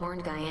deal with the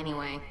horned guy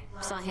anyway?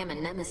 Saw him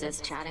and Nemesis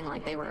chatting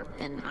like they were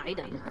an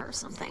item or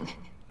something.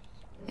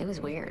 It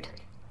was weird.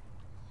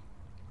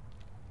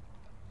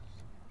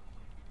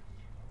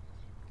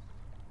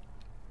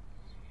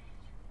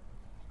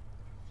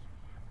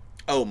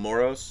 Oh,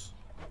 Moros?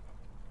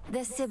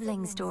 They're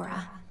siblings,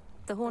 Dora.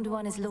 The Horned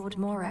One is Lord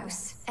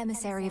Moros,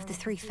 emissary of the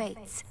Three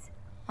Fates.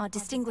 Our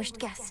distinguished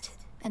guest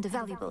and a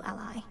valuable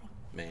ally.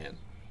 Man.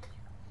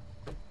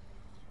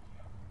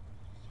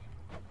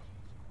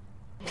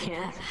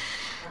 Yeah,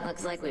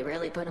 looks like we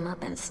really put him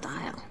up in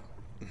style.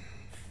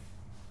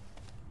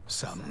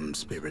 Some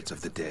spirits of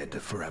the dead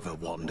forever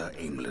wander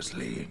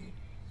aimlessly,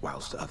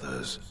 whilst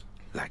others,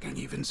 lacking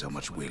even so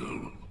much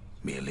will,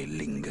 merely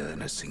linger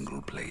in a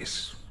single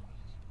place.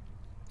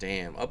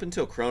 Damn, up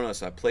until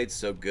Cronos, I played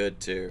so good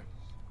too.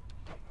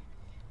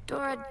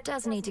 Dora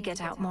does need to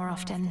get out more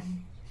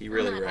often. He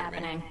really Not wrecked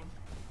happening. me.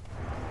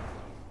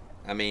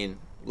 I mean,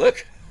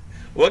 look,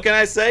 what can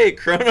I say?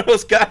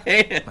 Cronos got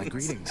hands. My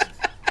greetings.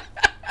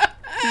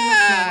 You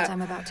must know what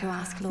I'm about to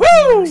ask, Lord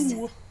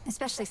Moros,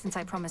 especially since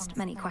I promised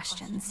many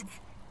questions.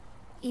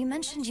 You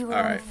mentioned you were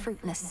on a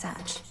fruitless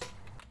search.